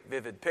great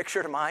vivid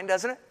picture to mind,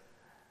 doesn't it?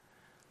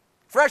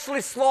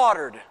 Freshly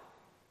slaughtered.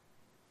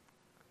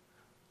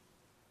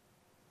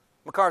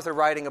 MacArthur,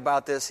 writing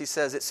about this, he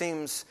says it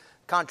seems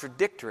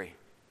contradictory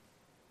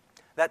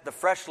that the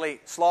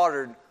freshly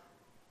slaughtered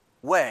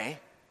way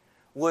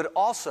would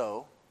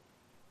also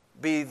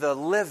be the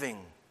living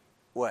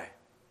way.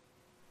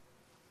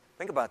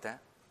 Think about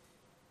that.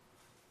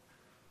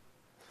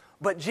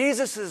 But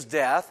Jesus'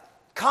 death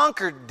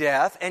conquered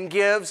death and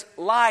gives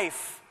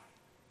life.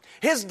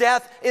 His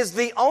death is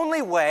the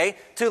only way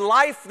to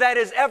life that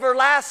is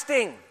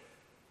everlasting.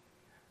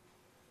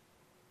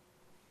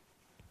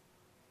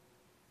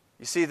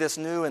 You see, this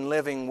new and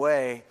living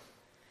way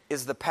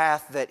is the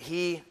path that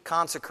he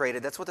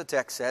consecrated. That's what the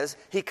text says.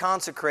 He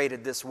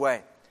consecrated this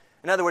way.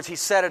 In other words, he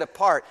set it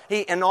apart.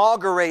 He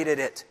inaugurated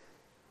it.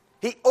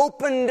 He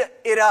opened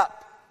it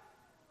up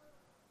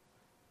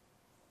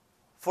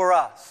for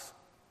us.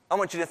 I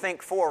want you to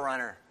think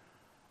forerunner.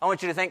 I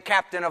want you to think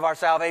captain of our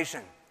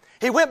salvation.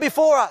 He went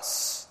before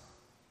us.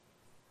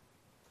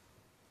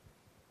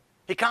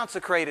 He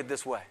consecrated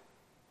this way.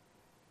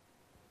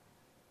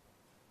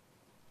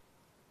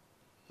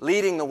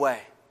 Leading the way.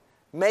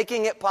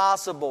 Making it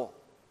possible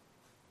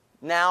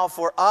now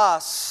for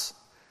us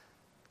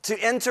to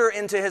enter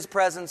into his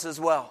presence as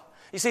well.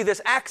 You see,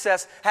 this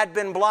access had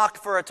been blocked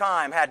for a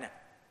time, hadn't it?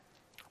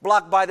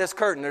 Blocked by this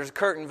curtain. There's a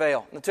curtain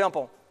veil in the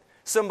temple,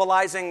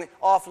 symbolizing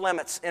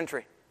off-limits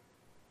entry.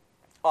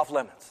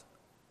 Off-limits.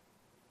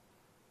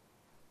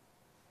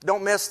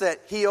 Don't miss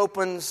that he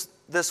opens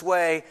this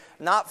way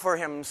not for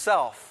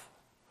himself,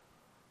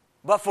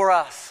 but for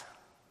us.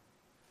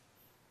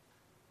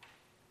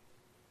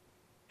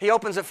 He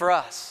opens it for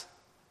us.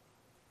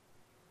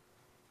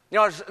 You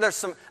know,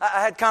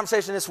 I had a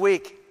conversation this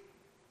week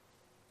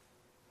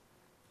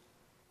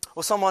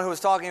with someone who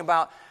was talking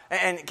about,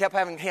 and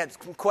he had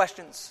some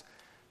questions.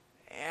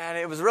 And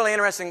it was a really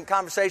interesting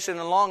conversation,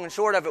 and long and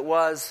short of it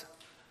was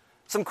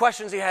some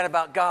questions he had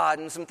about God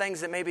and some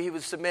things that maybe he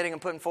was submitting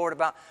and putting forward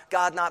about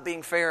God not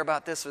being fair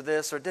about this, or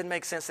it didn't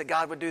make sense that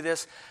God would do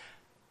this.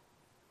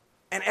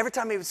 And every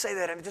time he would say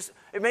that,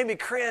 it made me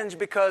cringe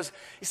because,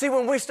 you see,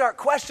 when we start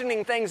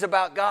questioning things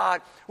about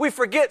God, we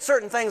forget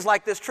certain things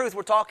like this truth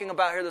we're talking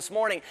about here this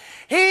morning.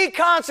 He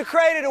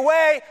consecrated a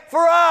way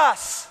for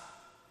us.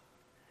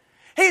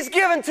 He's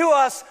given to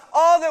us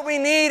all that we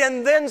need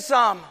and then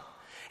some.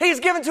 He's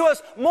given to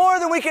us more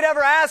than we could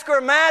ever ask or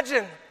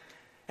imagine.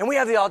 And we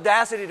have the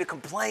audacity to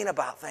complain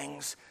about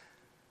things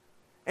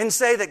and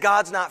say that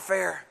God's not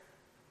fair.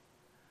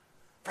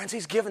 Friends,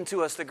 he's given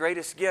to us the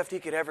greatest gift he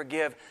could ever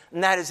give,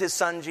 and that is his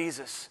son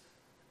Jesus.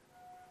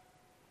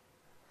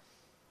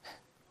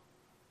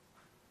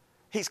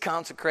 He's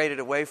consecrated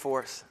a way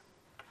for us.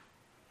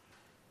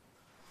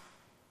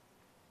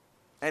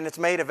 And it's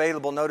made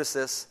available, notice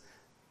this,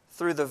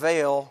 through the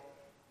veil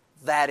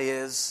that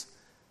is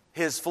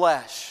His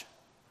flesh.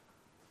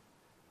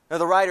 Now,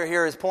 the writer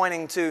here is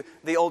pointing to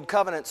the Old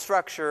Covenant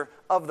structure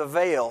of the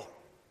veil,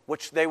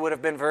 which they would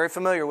have been very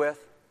familiar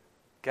with,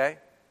 okay?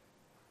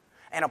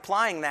 And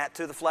applying that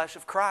to the flesh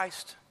of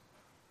Christ.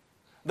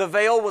 The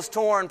veil was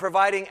torn,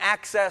 providing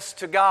access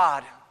to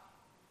God.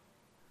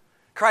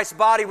 Christ's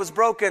body was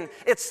broken.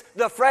 It's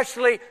the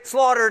freshly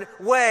slaughtered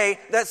way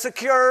that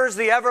secures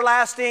the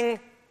everlasting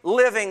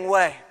living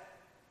way.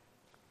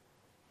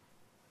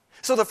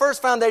 So the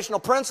first foundational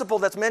principle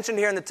that's mentioned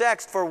here in the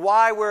text for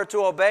why we're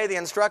to obey the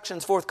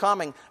instructions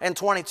forthcoming in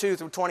 22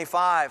 through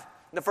 25,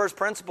 the first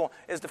principle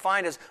is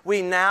defined as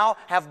we now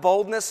have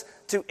boldness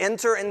to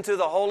enter into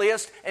the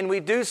holiest, and we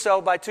do so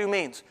by two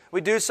means.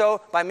 We do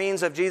so by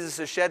means of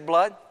Jesus' shed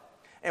blood,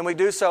 and we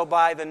do so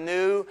by the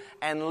new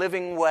and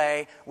living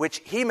way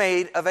which He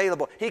made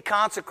available. He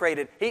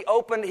consecrated, He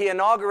opened, He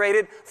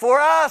inaugurated for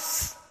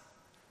us.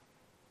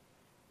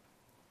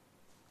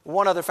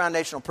 One other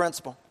foundational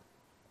principle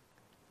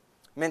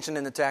mentioned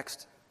in the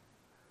text.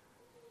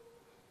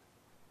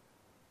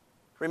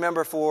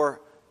 Remember, for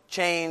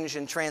change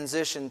and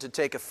transition to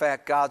take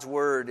effect, God's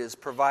Word is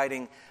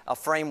providing a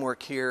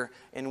framework here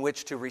in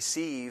which to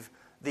receive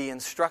the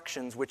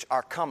instructions which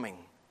are coming.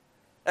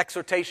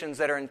 Exhortations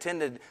that are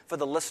intended for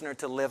the listener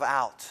to live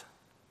out.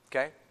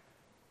 Okay?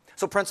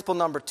 So principle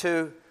number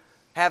 2,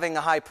 having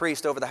a high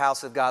priest over the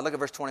house of God. Look at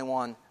verse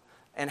 21.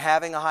 And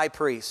having a high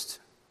priest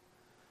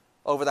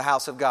over the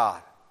house of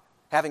God.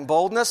 Having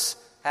boldness,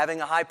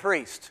 having a high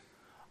priest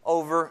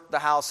over the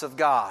house of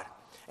God.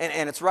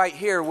 And it's right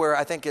here where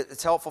I think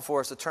it's helpful for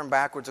us to turn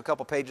backwards a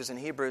couple pages in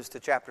Hebrews to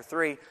chapter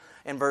 3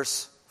 in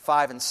verse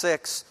 5 and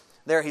 6.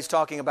 There he's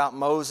talking about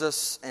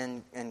Moses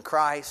and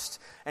Christ.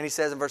 And he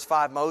says in verse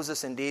 5,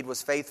 Moses indeed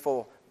was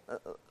faithful.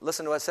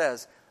 Listen to what it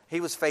says.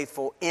 He was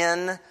faithful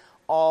in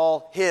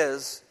all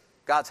his,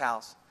 God's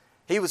house.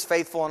 He was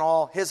faithful in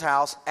all his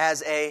house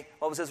as a,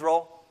 what was his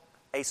role?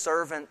 A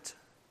servant.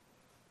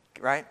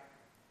 Right?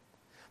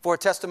 For a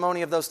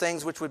testimony of those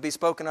things which would be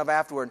spoken of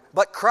afterward.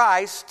 But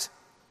Christ,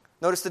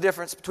 notice the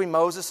difference between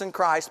Moses and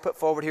Christ put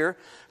forward here.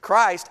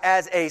 Christ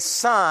as a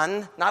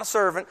son, not a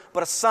servant,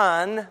 but a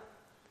son,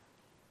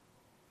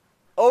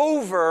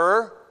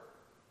 over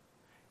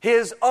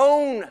His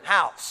own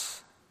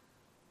house.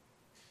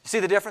 You see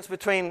the difference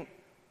between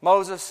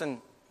Moses and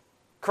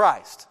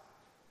Christ?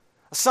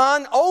 A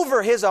son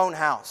over His own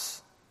house.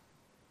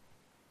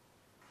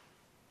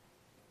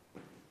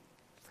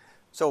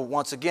 So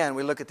once again,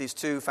 we look at these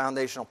two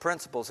foundational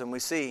principles and we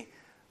see,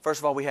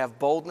 first of all, we have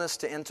boldness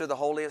to enter the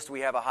holiest.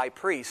 We have a high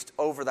priest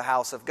over the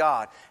house of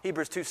God.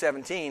 Hebrews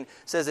 2:17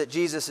 says that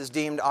Jesus is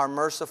deemed our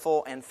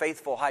merciful and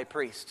faithful high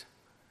priest.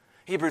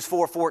 Hebrews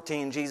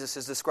 4:14, Jesus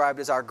is described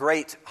as our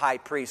great high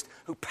priest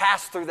who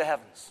passed through the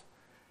heavens.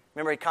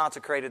 Remember, He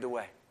consecrated the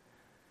way.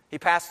 He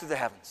passed through the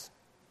heavens.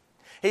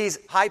 He's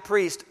high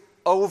priest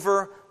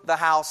over the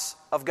house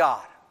of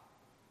God.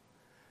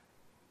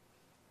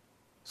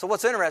 So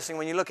what's interesting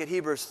when you look at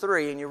Hebrews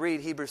 3 and you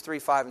read Hebrews 3,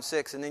 5, and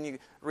 6, and then you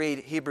read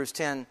Hebrews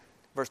 10,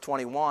 verse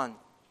 21,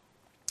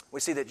 we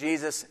see that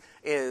Jesus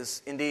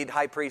is indeed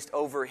high priest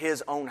over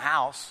His own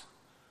house.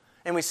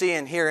 And we see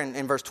here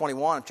in verse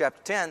 21 of chapter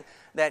 10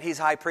 that He's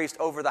high priest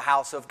over the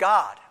house of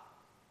God.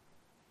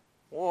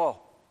 Whoa.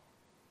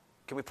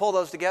 Can we pull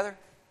those together?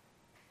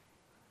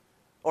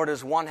 Or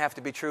does one have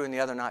to be true and the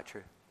other not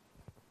true?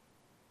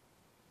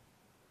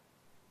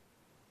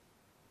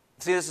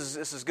 See, this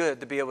is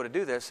good to be able to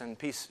do this and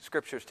piece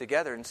scriptures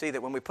together and see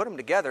that when we put them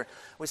together,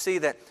 we see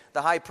that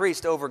the high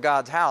priest over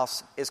God's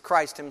house is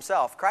Christ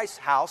Himself. Christ's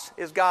house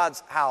is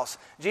God's house.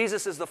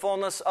 Jesus is the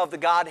fullness of the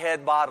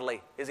Godhead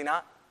bodily, is He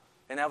not?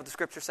 Isn't that what the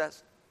scripture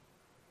says?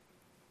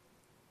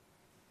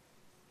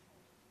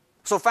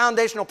 So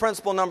foundational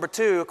principle number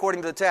 2,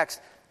 according to the text,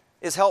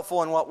 is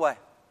helpful in what way?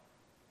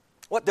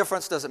 What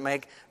difference does it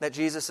make that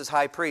Jesus is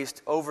high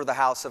priest over the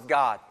house of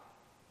God?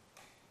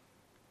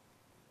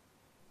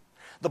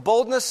 The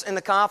boldness and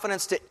the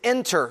confidence to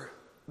enter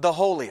the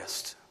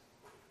holiest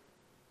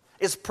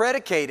is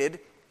predicated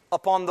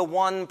upon the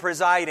one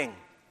presiding.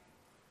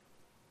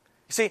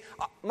 You see,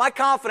 my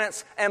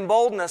confidence and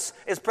boldness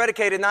is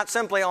predicated not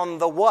simply on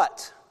the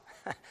what,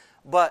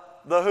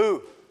 but the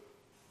who.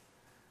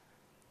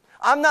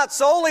 I'm not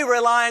solely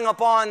relying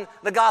upon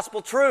the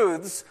gospel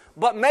truths,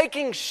 but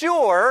making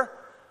sure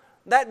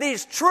that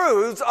these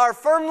truths are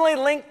firmly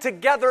linked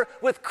together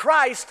with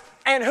Christ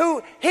and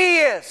who He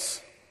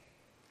is.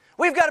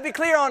 We've got to be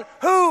clear on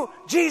who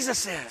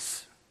Jesus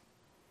is.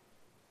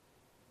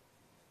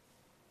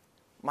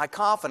 My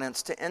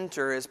confidence to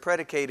enter is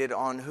predicated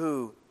on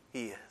who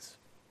He is.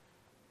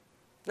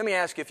 Let me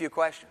ask you a few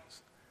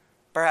questions.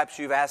 Perhaps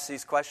you've asked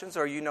these questions,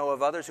 or you know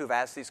of others who've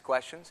asked these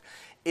questions.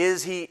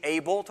 Is He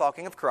able,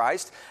 talking of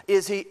Christ,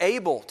 is He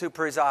able to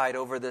preside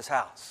over this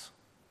house?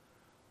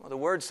 Well, the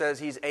Word says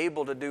He's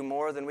able to do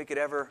more than we could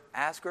ever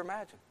ask or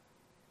imagine.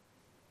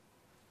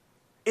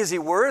 Is He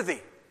worthy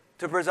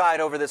to preside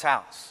over this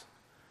house?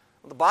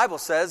 Well, the Bible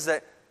says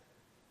that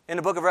in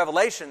the book of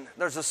Revelation,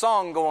 there's a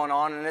song going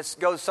on, and it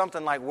goes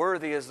something like,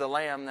 "Worthy is the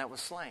Lamb that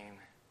was slain."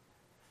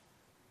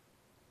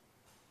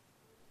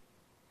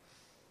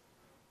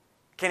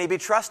 Can he be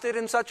trusted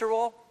in such a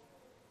role?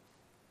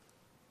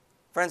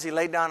 Friends, he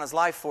laid down his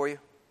life for you.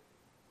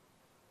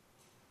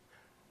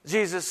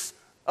 Jesus,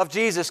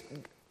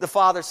 the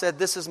Father said,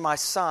 "This is my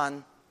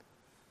Son,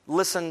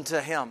 listen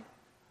to him."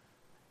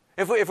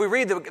 If we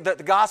read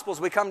the Gospels,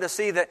 we come to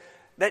see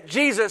that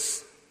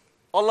Jesus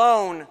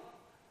alone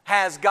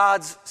has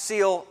God's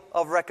seal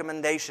of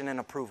recommendation and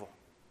approval.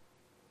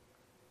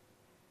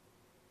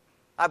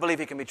 I believe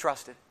he can be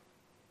trusted.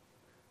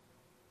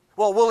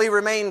 Well, will he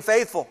remain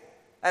faithful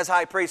as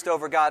high priest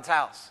over God's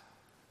house?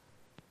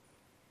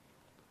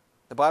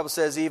 The Bible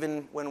says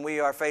even when we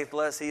are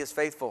faithless, he is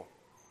faithful.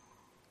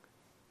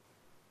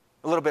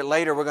 A little bit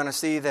later, we're going to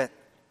see that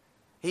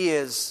he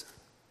is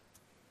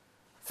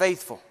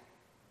faithful.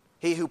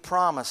 He who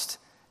promised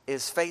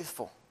is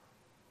faithful.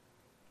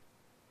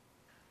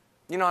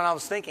 You know, and I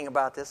was thinking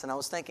about this, and I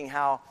was thinking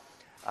how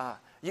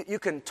you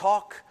can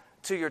talk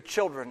to your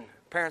children.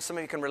 Parents, some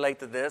of you can relate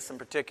to this in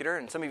particular,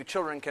 and some of you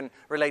children can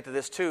relate to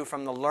this too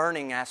from the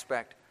learning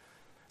aspect.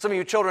 Some of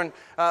you children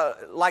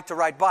like to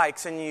ride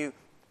bikes, and you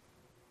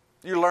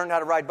learned how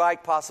to ride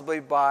bike possibly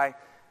by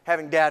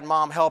having dad and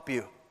mom help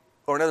you,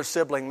 or another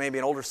sibling, maybe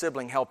an older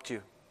sibling helped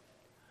you.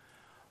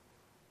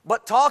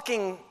 But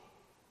talking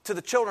to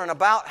the children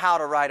about how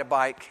to ride a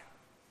bike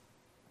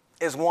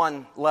is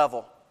one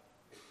level.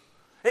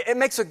 It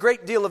makes a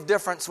great deal of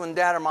difference when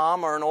dad or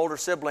mom or an older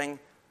sibling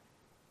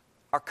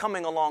are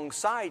coming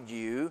alongside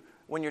you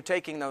when you're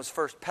taking those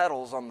first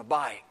pedals on the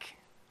bike.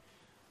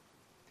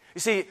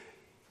 You see,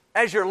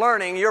 as you're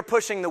learning, you're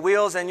pushing the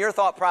wheels and your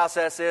thought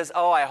process is,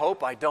 "Oh, I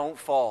hope I don't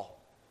fall."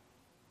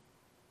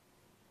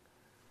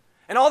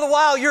 And all the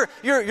while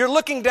you're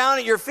looking down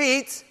at your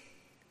feet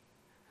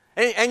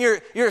and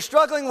you're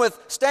struggling with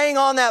staying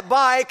on that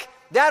bike.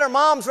 Dad or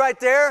mom's right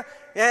there,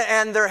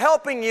 and they're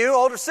helping you.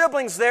 Older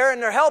siblings there,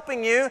 and they're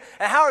helping you.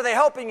 And how are they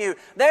helping you?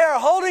 They are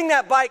holding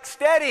that bike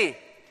steady.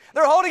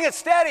 They're holding it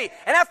steady.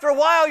 And after a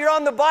while, you're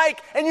on the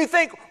bike, and you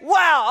think,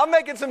 "Wow, I'm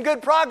making some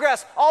good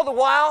progress." All the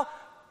while,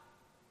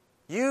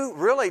 you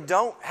really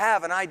don't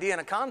have an idea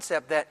and a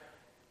concept that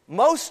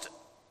most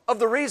of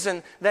the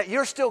reason that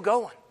you're still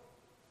going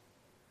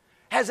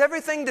has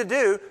everything to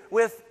do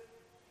with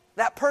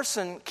that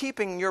person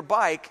keeping your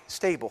bike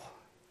stable.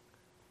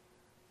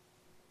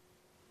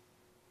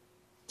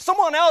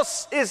 Someone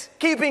else is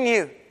keeping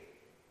you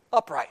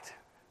upright.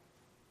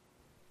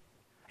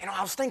 You know,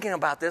 I was thinking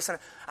about this, and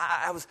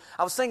I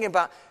was thinking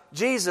about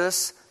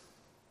Jesus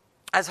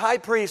as high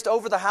priest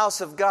over the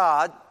house of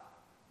God,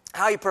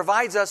 how he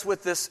provides us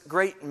with this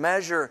great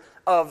measure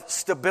of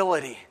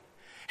stability.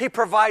 He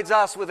provides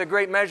us with a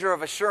great measure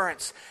of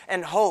assurance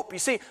and hope. You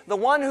see, the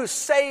one who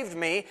saved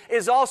me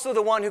is also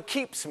the one who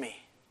keeps me.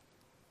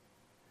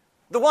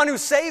 The one who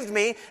saved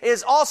me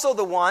is also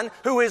the one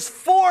who is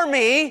for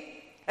me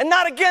and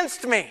not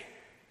against me.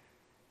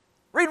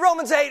 Read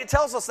Romans 8, it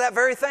tells us that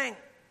very thing.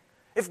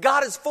 If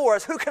God is for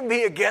us, who can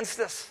be against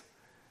us?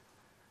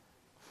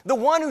 The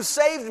one who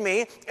saved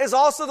me is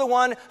also the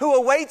one who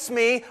awaits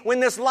me when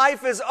this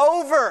life is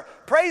over.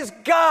 Praise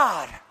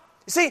God.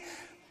 You see,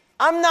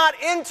 I'm not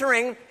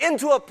entering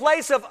into a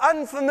place of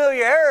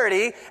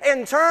unfamiliarity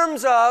in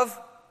terms of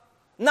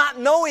not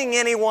knowing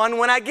anyone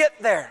when I get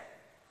there.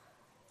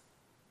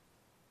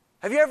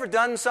 Have you ever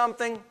done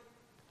something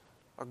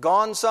or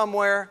gone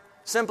somewhere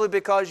simply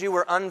because you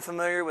were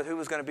unfamiliar with who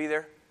was going to be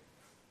there?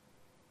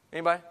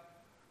 Anybody?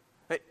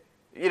 Hey,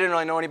 you didn't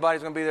really know anybody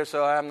was going to be there,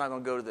 so I'm not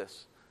going to go to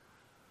this.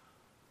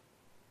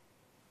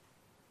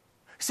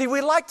 See,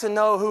 we like to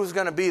know who's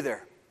going to be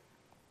there.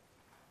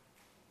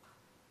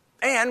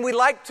 And we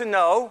like to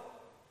know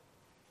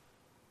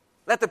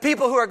that the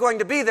people who are going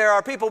to be there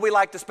are people we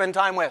like to spend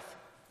time with.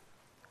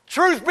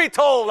 Truth be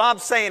told, I'm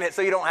saying it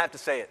so you don't have to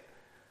say it.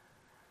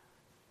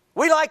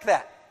 We like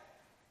that.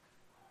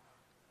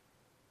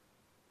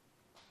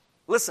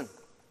 Listen,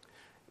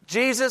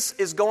 Jesus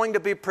is going to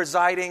be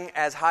presiding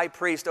as high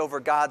priest over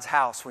God's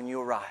house when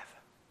you arrive.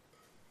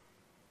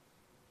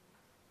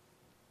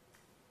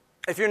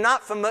 If you're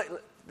not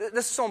familiar,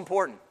 this is so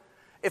important.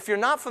 If you're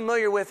not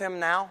familiar with him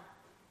now,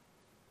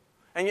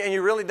 and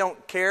you really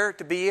don't care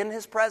to be in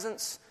his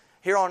presence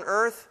here on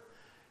earth,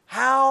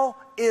 how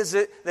is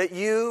it that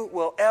you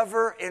will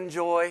ever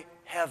enjoy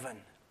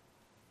heaven?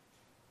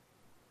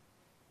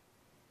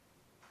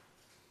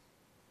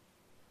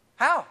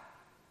 How?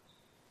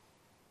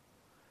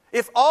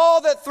 If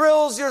all that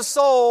thrills your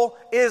soul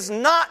is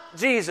not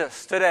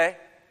Jesus today,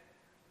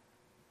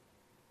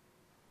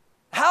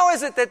 how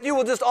is it that you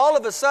will just all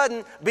of a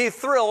sudden be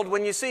thrilled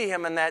when you see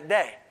him in that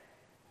day?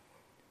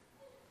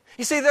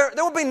 You see, there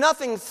will be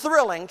nothing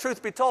thrilling,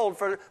 truth be told,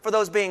 for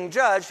those being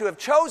judged who have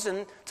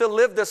chosen to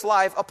live this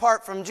life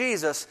apart from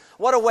Jesus.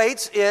 What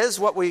awaits is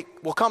what we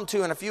will come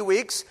to in a few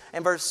weeks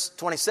in verse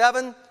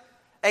 27,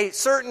 a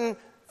certain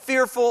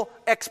fearful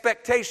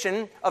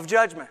expectation of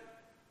judgment.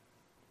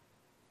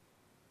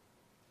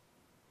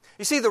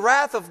 You see, the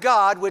wrath of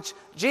God, which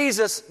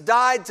Jesus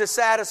died to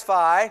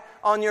satisfy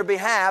on your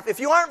behalf, if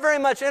you aren't very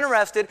much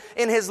interested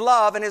in His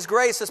love and His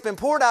grace that's been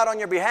poured out on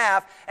your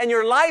behalf, and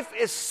your life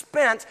is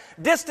spent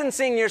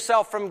distancing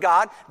yourself from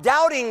God,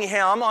 doubting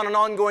Him on an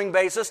ongoing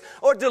basis,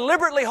 or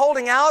deliberately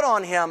holding out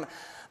on Him,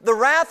 the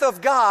wrath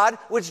of God,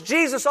 which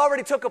Jesus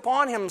already took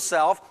upon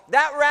Himself,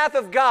 that wrath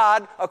of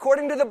God,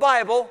 according to the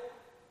Bible,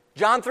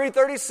 John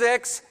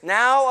 3:36,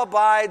 now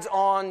abides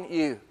on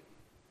you.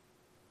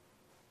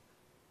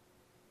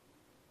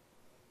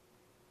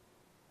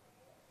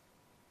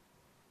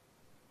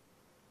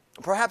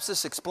 Perhaps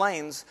this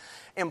explains,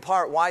 in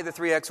part, why the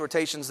three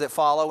exhortations that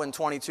follow in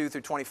 22 through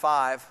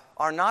 25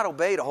 are not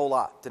obeyed a whole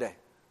lot today.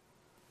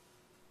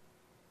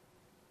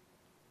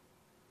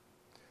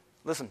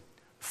 Listen,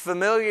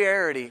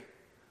 familiarity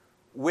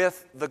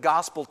with the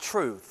gospel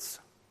truths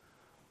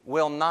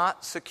will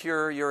not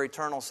secure your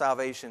eternal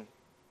salvation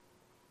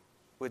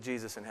with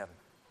Jesus in heaven.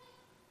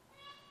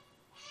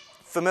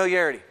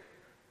 Familiarity.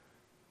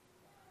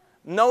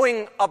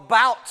 Knowing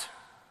about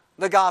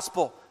the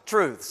gospel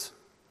truths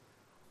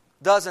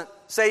doesn't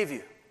save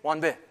you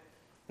one bit.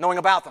 Knowing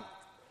about them.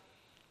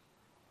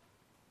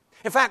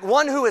 In fact,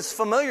 one who is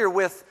familiar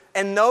with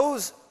and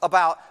knows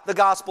about the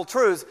gospel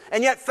truths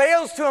and yet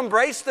fails to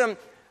embrace them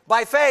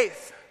by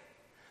faith,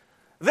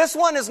 this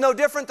one is no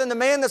different than the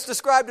man that's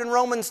described in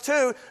Romans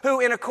 2, who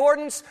in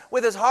accordance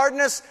with his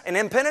hardness and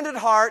impenitent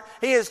heart,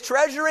 he is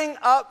treasuring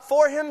up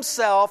for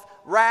himself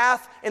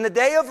wrath in the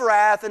day of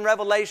wrath and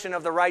revelation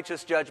of the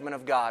righteous judgment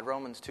of God.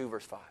 Romans 2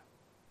 verse 5.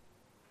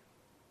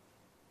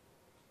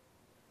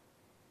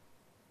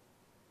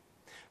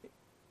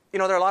 You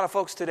know, there are a lot of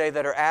folks today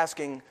that are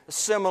asking a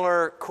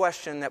similar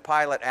question that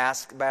Pilate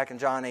asked back in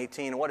John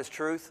 18. What is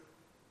truth?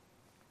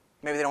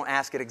 Maybe they don't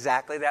ask it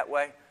exactly that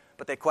way,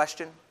 but they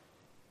question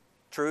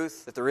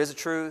truth, that there is a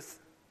truth.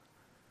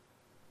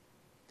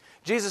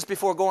 Jesus,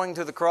 before going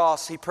to the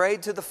cross, He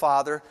prayed to the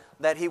Father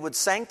that He would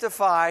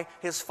sanctify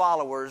His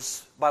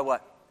followers by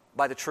what?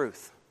 By the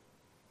truth.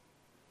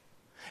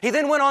 He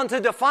then went on to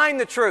define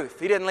the truth.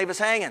 He didn't leave us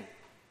hanging.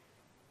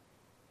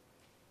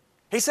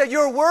 He said,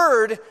 your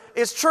word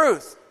is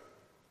truth.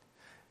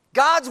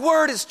 God's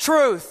word is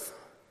truth.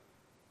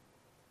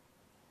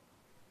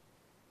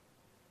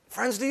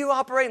 Friends, do you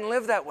operate and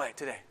live that way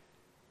today?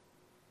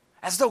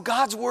 As though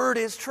God's word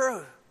is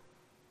true.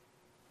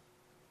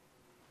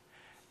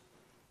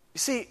 You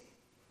see,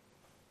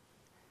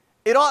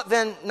 it ought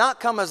then not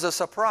come as a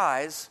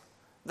surprise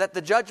that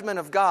the judgment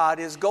of God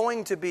is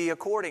going to be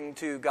according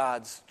to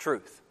God's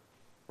truth.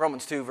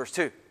 Romans 2 verse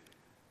 2.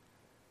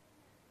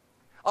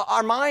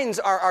 Our minds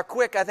are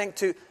quick, I think,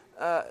 to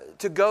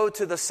go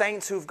to the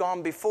saints who've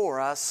gone before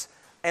us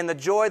and the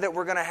joy that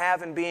we're going to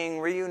have in being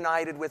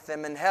reunited with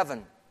them in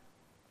heaven.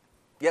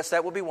 Yes,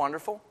 that will be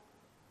wonderful.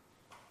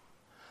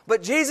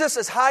 But Jesus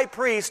as high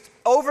priest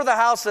over the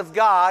house of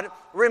God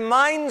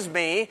reminds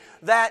me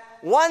that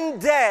one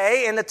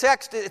day, in the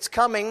text it's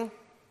coming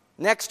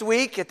next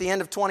week at the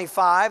end of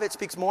 25, it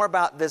speaks more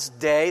about this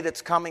day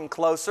that's coming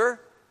closer.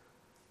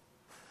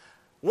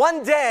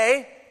 One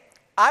day,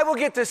 I will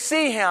get to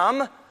see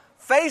Him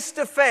face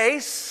to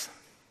face.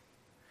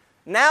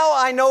 Now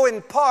I know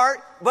in part,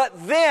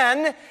 but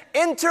then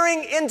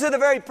entering into the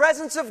very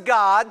presence of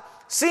God,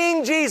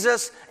 seeing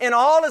Jesus in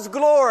all His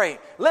glory.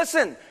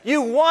 Listen,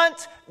 you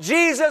want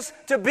Jesus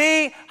to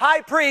be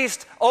high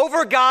priest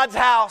over God's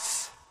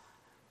house.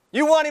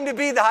 You want Him to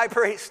be the high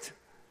priest.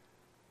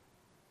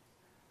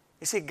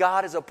 You see,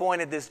 God has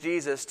appointed this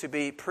Jesus to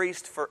be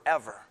priest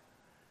forever.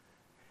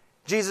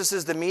 Jesus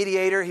is the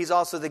mediator. He's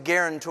also the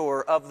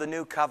guarantor of the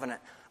new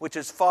covenant, which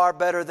is far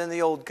better than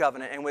the old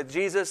covenant. And with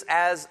Jesus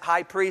as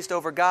high priest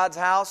over God's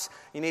house,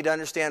 you need to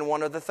understand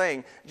one other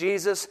thing.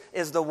 Jesus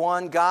is the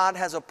one God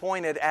has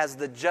appointed as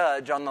the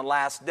judge on the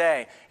last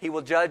day. He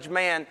will judge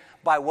man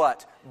by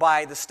what?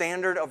 By the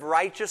standard of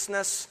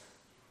righteousness.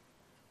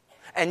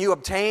 And you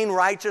obtain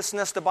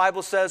righteousness, the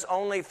Bible says,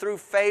 only through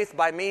faith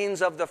by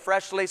means of the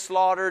freshly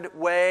slaughtered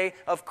way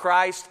of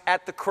Christ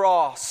at the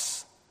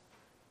cross.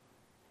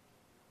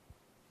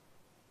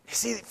 You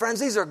see, friends,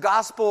 these are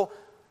gospel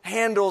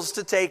handles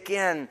to take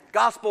in,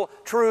 gospel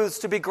truths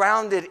to be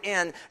grounded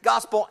in,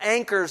 gospel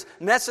anchors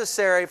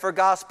necessary for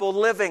gospel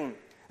living.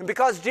 And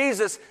because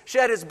Jesus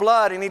shed His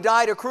blood and He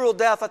died a cruel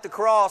death at the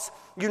cross,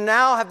 you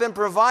now have been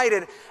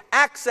provided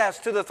access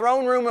to the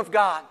throne room of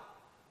God,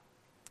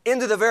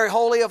 into the very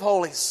holy of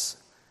holies.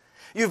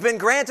 You've been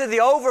granted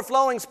the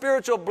overflowing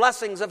spiritual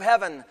blessings of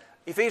heaven.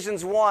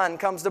 Ephesians 1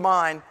 comes to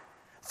mind.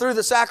 Through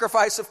the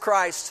sacrifice of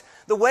Christ,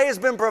 the way has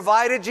been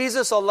provided.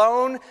 Jesus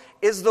alone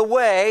is the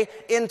way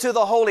into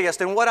the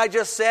holiest. And what I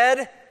just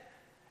said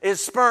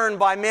is spurned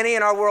by many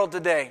in our world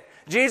today.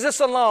 Jesus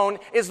alone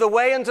is the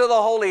way into the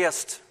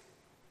holiest.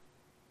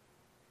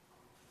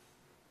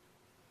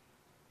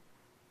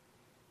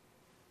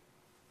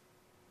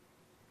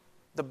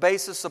 The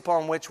basis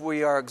upon which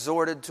we are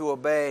exhorted to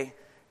obey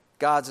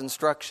God's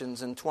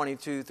instructions in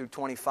 22 through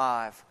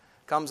 25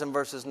 comes in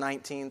verses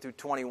 19 through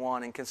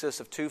 21 and consists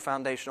of two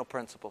foundational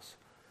principles.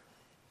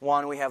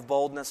 One, we have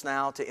boldness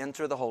now to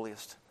enter the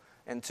holiest.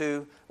 And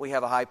 2, we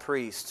have a high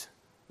priest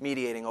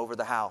mediating over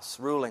the house,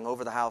 ruling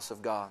over the house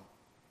of God.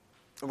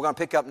 And we're going to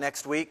pick up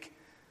next week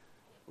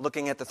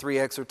looking at the 3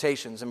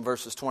 exhortations in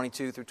verses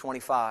 22 through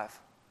 25.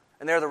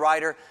 And there the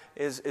writer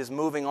is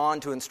moving on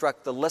to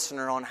instruct the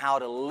listener on how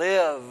to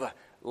live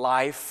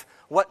life,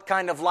 what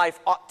kind of life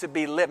ought to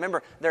be lived.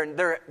 Remember,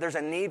 there's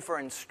a need for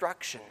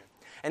instruction.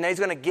 And he's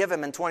going to give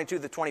him in 22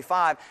 to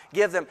 25,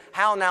 give them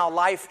how now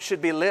life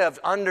should be lived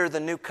under the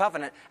new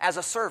covenant as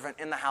a servant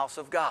in the house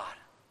of God.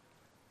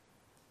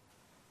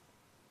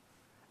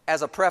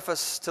 As a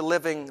preface to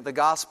living the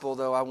gospel,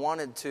 though, I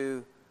wanted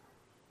to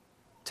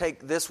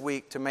take this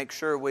week to make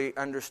sure we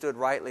understood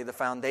rightly the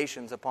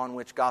foundations upon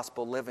which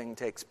gospel living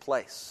takes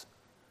place.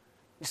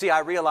 You see, I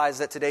realize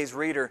that today's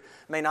reader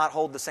may not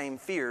hold the same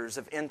fears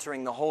of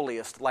entering the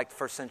holiest like the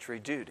first century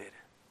Jew did.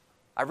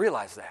 I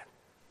realize that.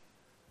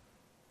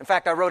 In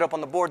fact, I wrote up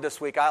on the board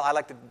this week. I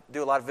like to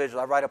do a lot of visuals.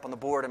 I write up on the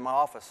board in my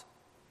office.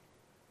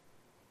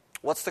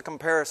 What's the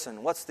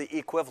comparison? What's the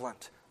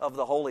equivalent of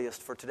the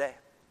holiest for today?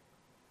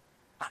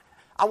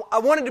 I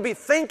wanted to be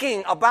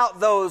thinking about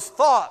those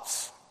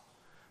thoughts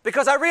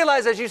because I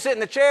realize as you sit in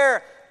the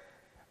chair,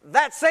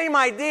 that same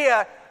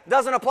idea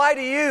doesn't apply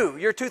to you.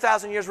 You're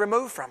 2,000 years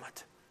removed from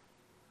it.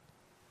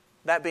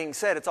 That being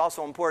said, it's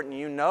also important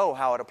you know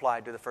how it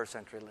applied to the first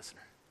century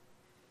listener.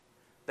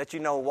 That you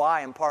know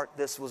why, in part,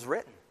 this was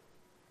written.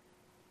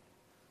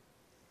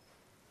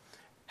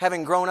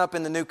 Having grown up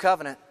in the new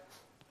covenant,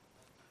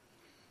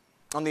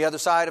 on the other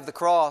side of the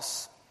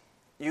cross,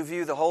 you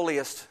view the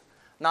holiest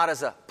not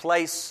as a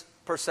place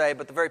per se,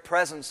 but the very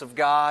presence of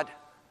God.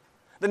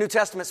 The New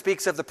Testament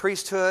speaks of the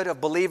priesthood of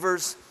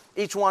believers,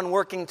 each one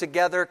working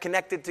together,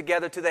 connected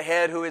together to the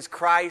head who is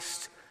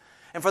Christ.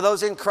 And for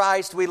those in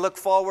Christ, we look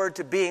forward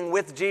to being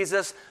with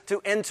Jesus,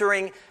 to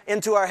entering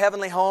into our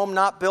heavenly home,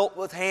 not built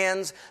with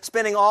hands,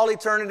 spending all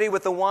eternity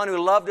with the one who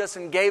loved us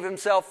and gave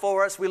himself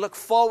for us. We look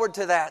forward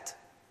to that.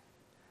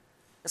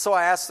 And so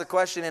I ask the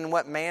question, in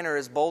what manner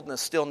is boldness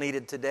still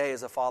needed today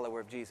as a follower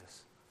of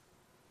Jesus?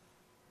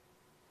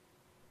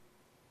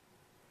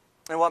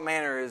 In what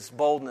manner is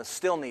boldness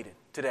still needed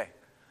today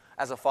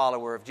as a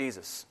follower of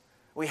Jesus?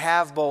 We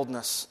have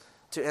boldness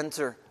to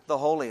enter the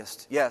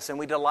holiest, yes, and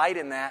we delight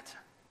in that.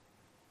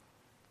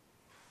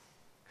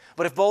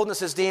 But if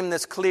boldness is deemed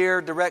this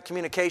clear, direct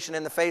communication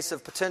in the face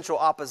of potential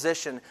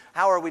opposition,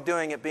 how are we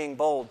doing at being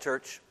bold,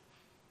 church?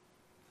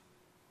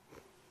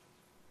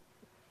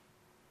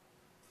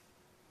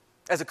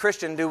 As a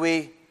Christian, do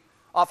we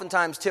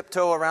oftentimes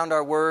tiptoe around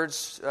our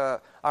words?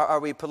 Are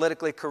we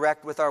politically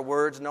correct with our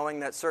words, knowing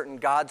that certain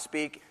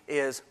Godspeak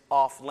is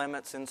off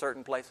limits in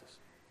certain places?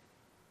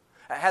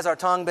 Has our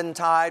tongue been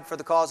tied for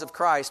the cause of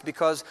Christ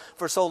because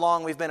for so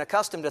long we've been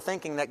accustomed to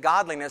thinking that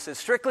godliness is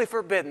strictly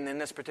forbidden in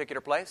this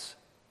particular place?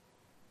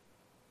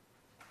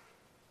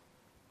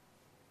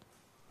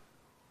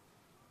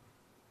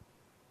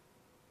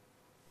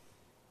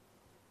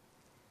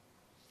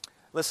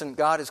 Listen,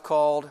 God has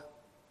called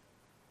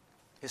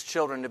His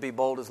children to be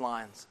bold as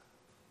lions.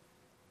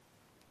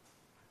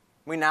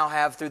 We now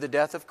have, through the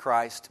death of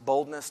Christ,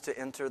 boldness to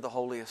enter the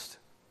holiest.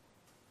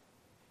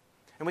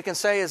 And we can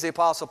say, as the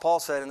Apostle Paul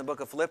said in the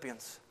book of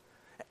Philippians,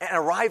 and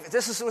arrive.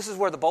 This is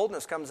where the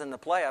boldness comes into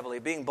play, I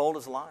believe, being bold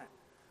as a lion.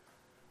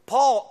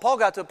 Paul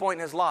got to a point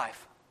in his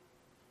life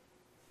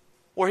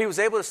where he was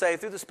able to say,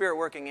 through the Spirit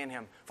working in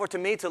him, for to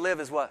me to live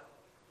is what?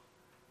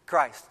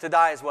 Christ. To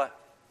die is what?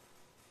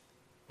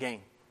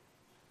 Gain.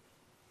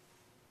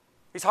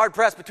 He's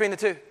hard-pressed between the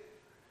two.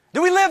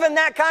 Do we live in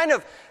that kind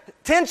of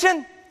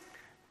tension?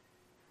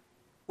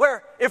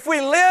 Where if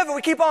we live and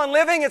we keep on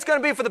living, it's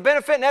going to be for the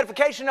benefit and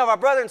edification of our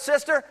brother and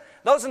sister,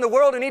 those in the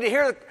world who need to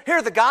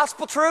hear the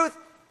gospel truth?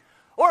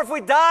 Or if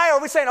we die,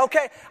 are we saying,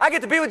 okay, I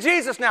get to be with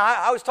Jesus now?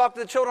 I always talk to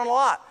the children a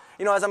lot.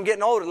 You know, as I'm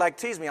getting older, like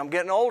tease me, I'm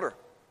getting older.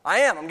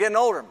 I'm getting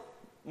older.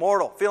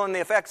 Mortal, feeling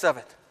the effects of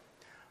it.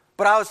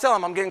 But I always tell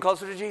them, I'm getting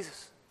closer to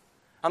Jesus.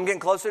 I'm getting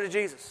closer to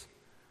Jesus.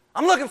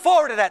 I'm looking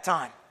forward to that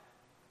time.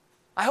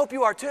 I hope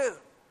you are too.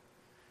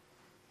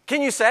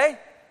 Can you say,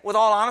 with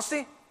all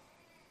honesty,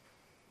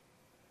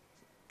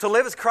 to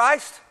live is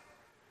Christ,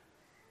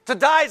 to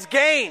die is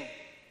gain?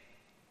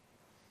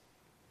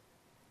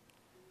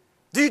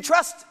 Do you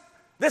trust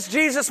this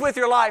Jesus with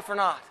your life or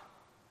not?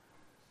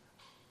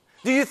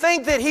 Do you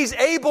think that He's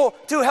able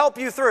to help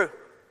you through?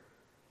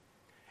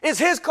 Is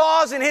His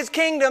cause and His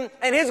kingdom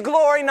and His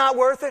glory not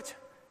worth it?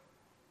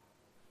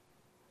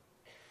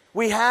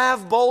 We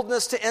have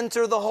boldness to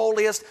enter the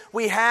holiest.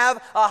 We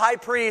have a high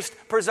priest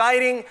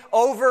presiding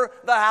over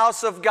the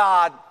house of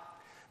God.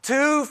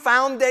 Two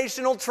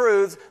foundational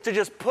truths to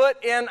just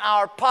put in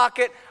our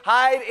pocket,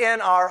 hide in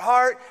our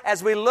heart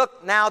as we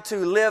look now to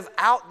live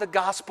out the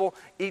gospel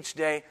each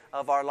day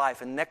of our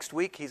life. And next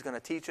week, He's going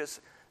to teach us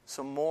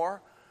some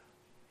more.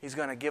 He's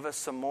going to give us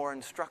some more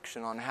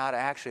instruction on how to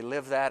actually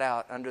live that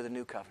out under the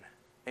new covenant.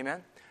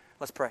 Amen?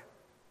 Let's pray.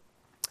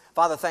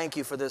 Father, thank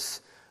You for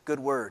this good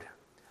word.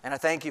 And I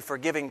thank You for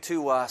giving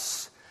to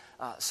us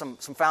some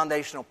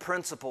foundational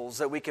principles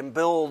that we can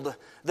build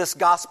this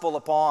gospel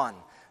upon.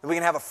 that we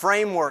can have a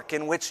framework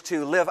in which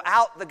to live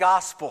out the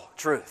gospel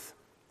truth.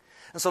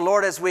 And so,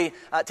 Lord, as we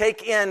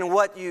take in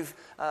what you've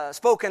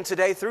spoken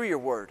today through your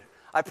word,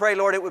 I pray,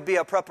 Lord, it would be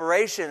a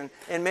preparation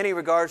in many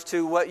regards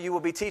to what you will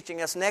be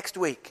teaching us next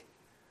week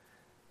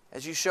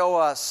as you show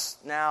us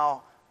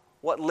now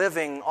what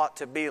living ought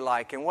to be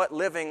like and what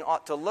living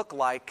ought to look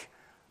like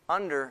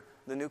under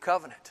the new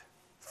covenant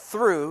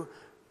through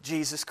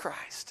Jesus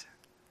Christ.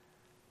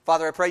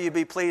 Father, I pray you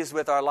be pleased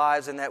with our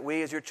lives and that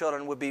we as your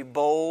children would be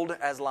bold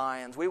as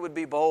lions. We would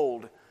be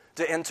bold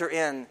to enter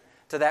in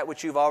to that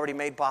which you've already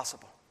made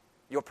possible,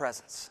 your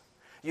presence.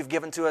 You've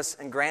given to us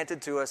and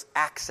granted to us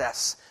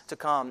access to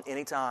come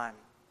anytime.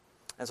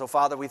 And so,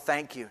 Father, we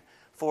thank you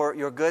for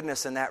your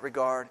goodness in that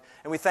regard.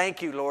 And we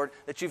thank you, Lord,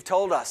 that you've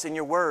told us in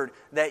your word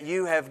that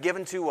you have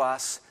given to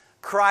us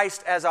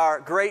Christ as our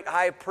great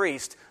high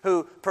priest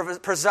who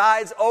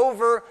presides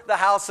over the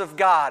house of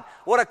God.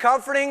 What a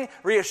comforting,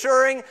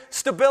 reassuring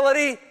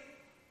stability.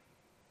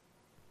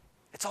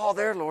 It's all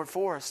there, Lord,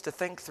 for us to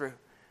think through.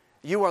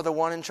 You are the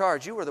one in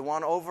charge. You are the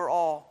one over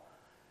all.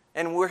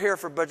 And we're here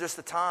for but just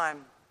a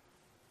time.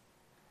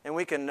 And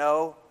we can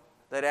know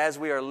that as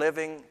we are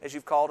living, as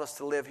you've called us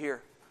to live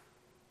here,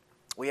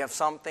 we have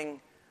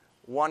something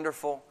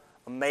wonderful,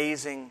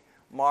 amazing,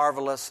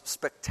 marvelous,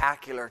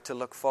 spectacular to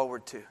look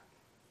forward to.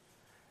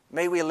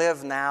 May we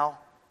live now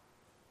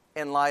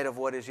in light of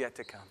what is yet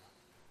to come.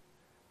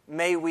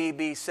 May we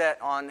be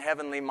set on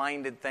heavenly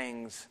minded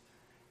things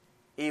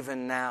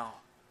even now,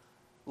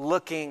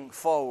 looking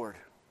forward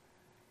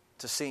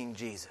to seeing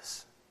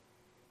Jesus.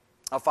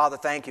 Oh, Father,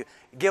 thank you.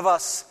 Give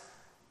us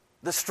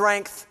the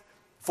strength,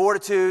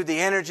 fortitude, the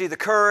energy, the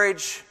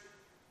courage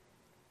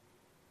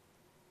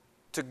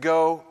to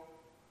go,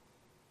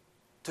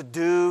 to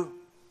do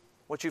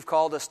what you've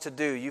called us to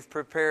do. You've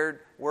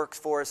prepared works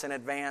for us in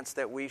advance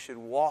that we should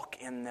walk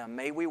in them.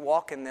 May we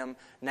walk in them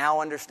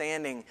now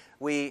understanding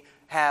we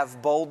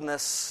have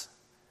boldness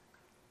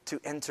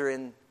to enter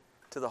into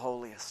the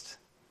holiest.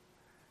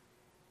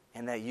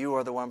 And that you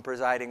are the one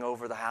presiding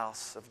over the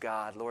house of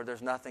God. Lord,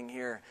 there's nothing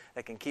here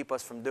that can keep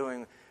us from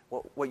doing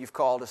what you've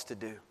called us to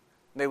do.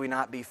 May we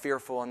not be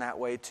fearful in that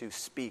way to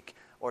speak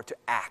or to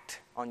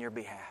act on your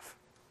behalf.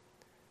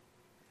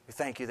 We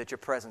thank you that your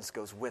presence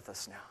goes with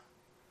us now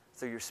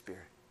through your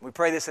Spirit. We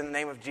pray this in the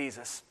name of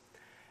Jesus.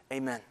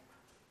 Amen.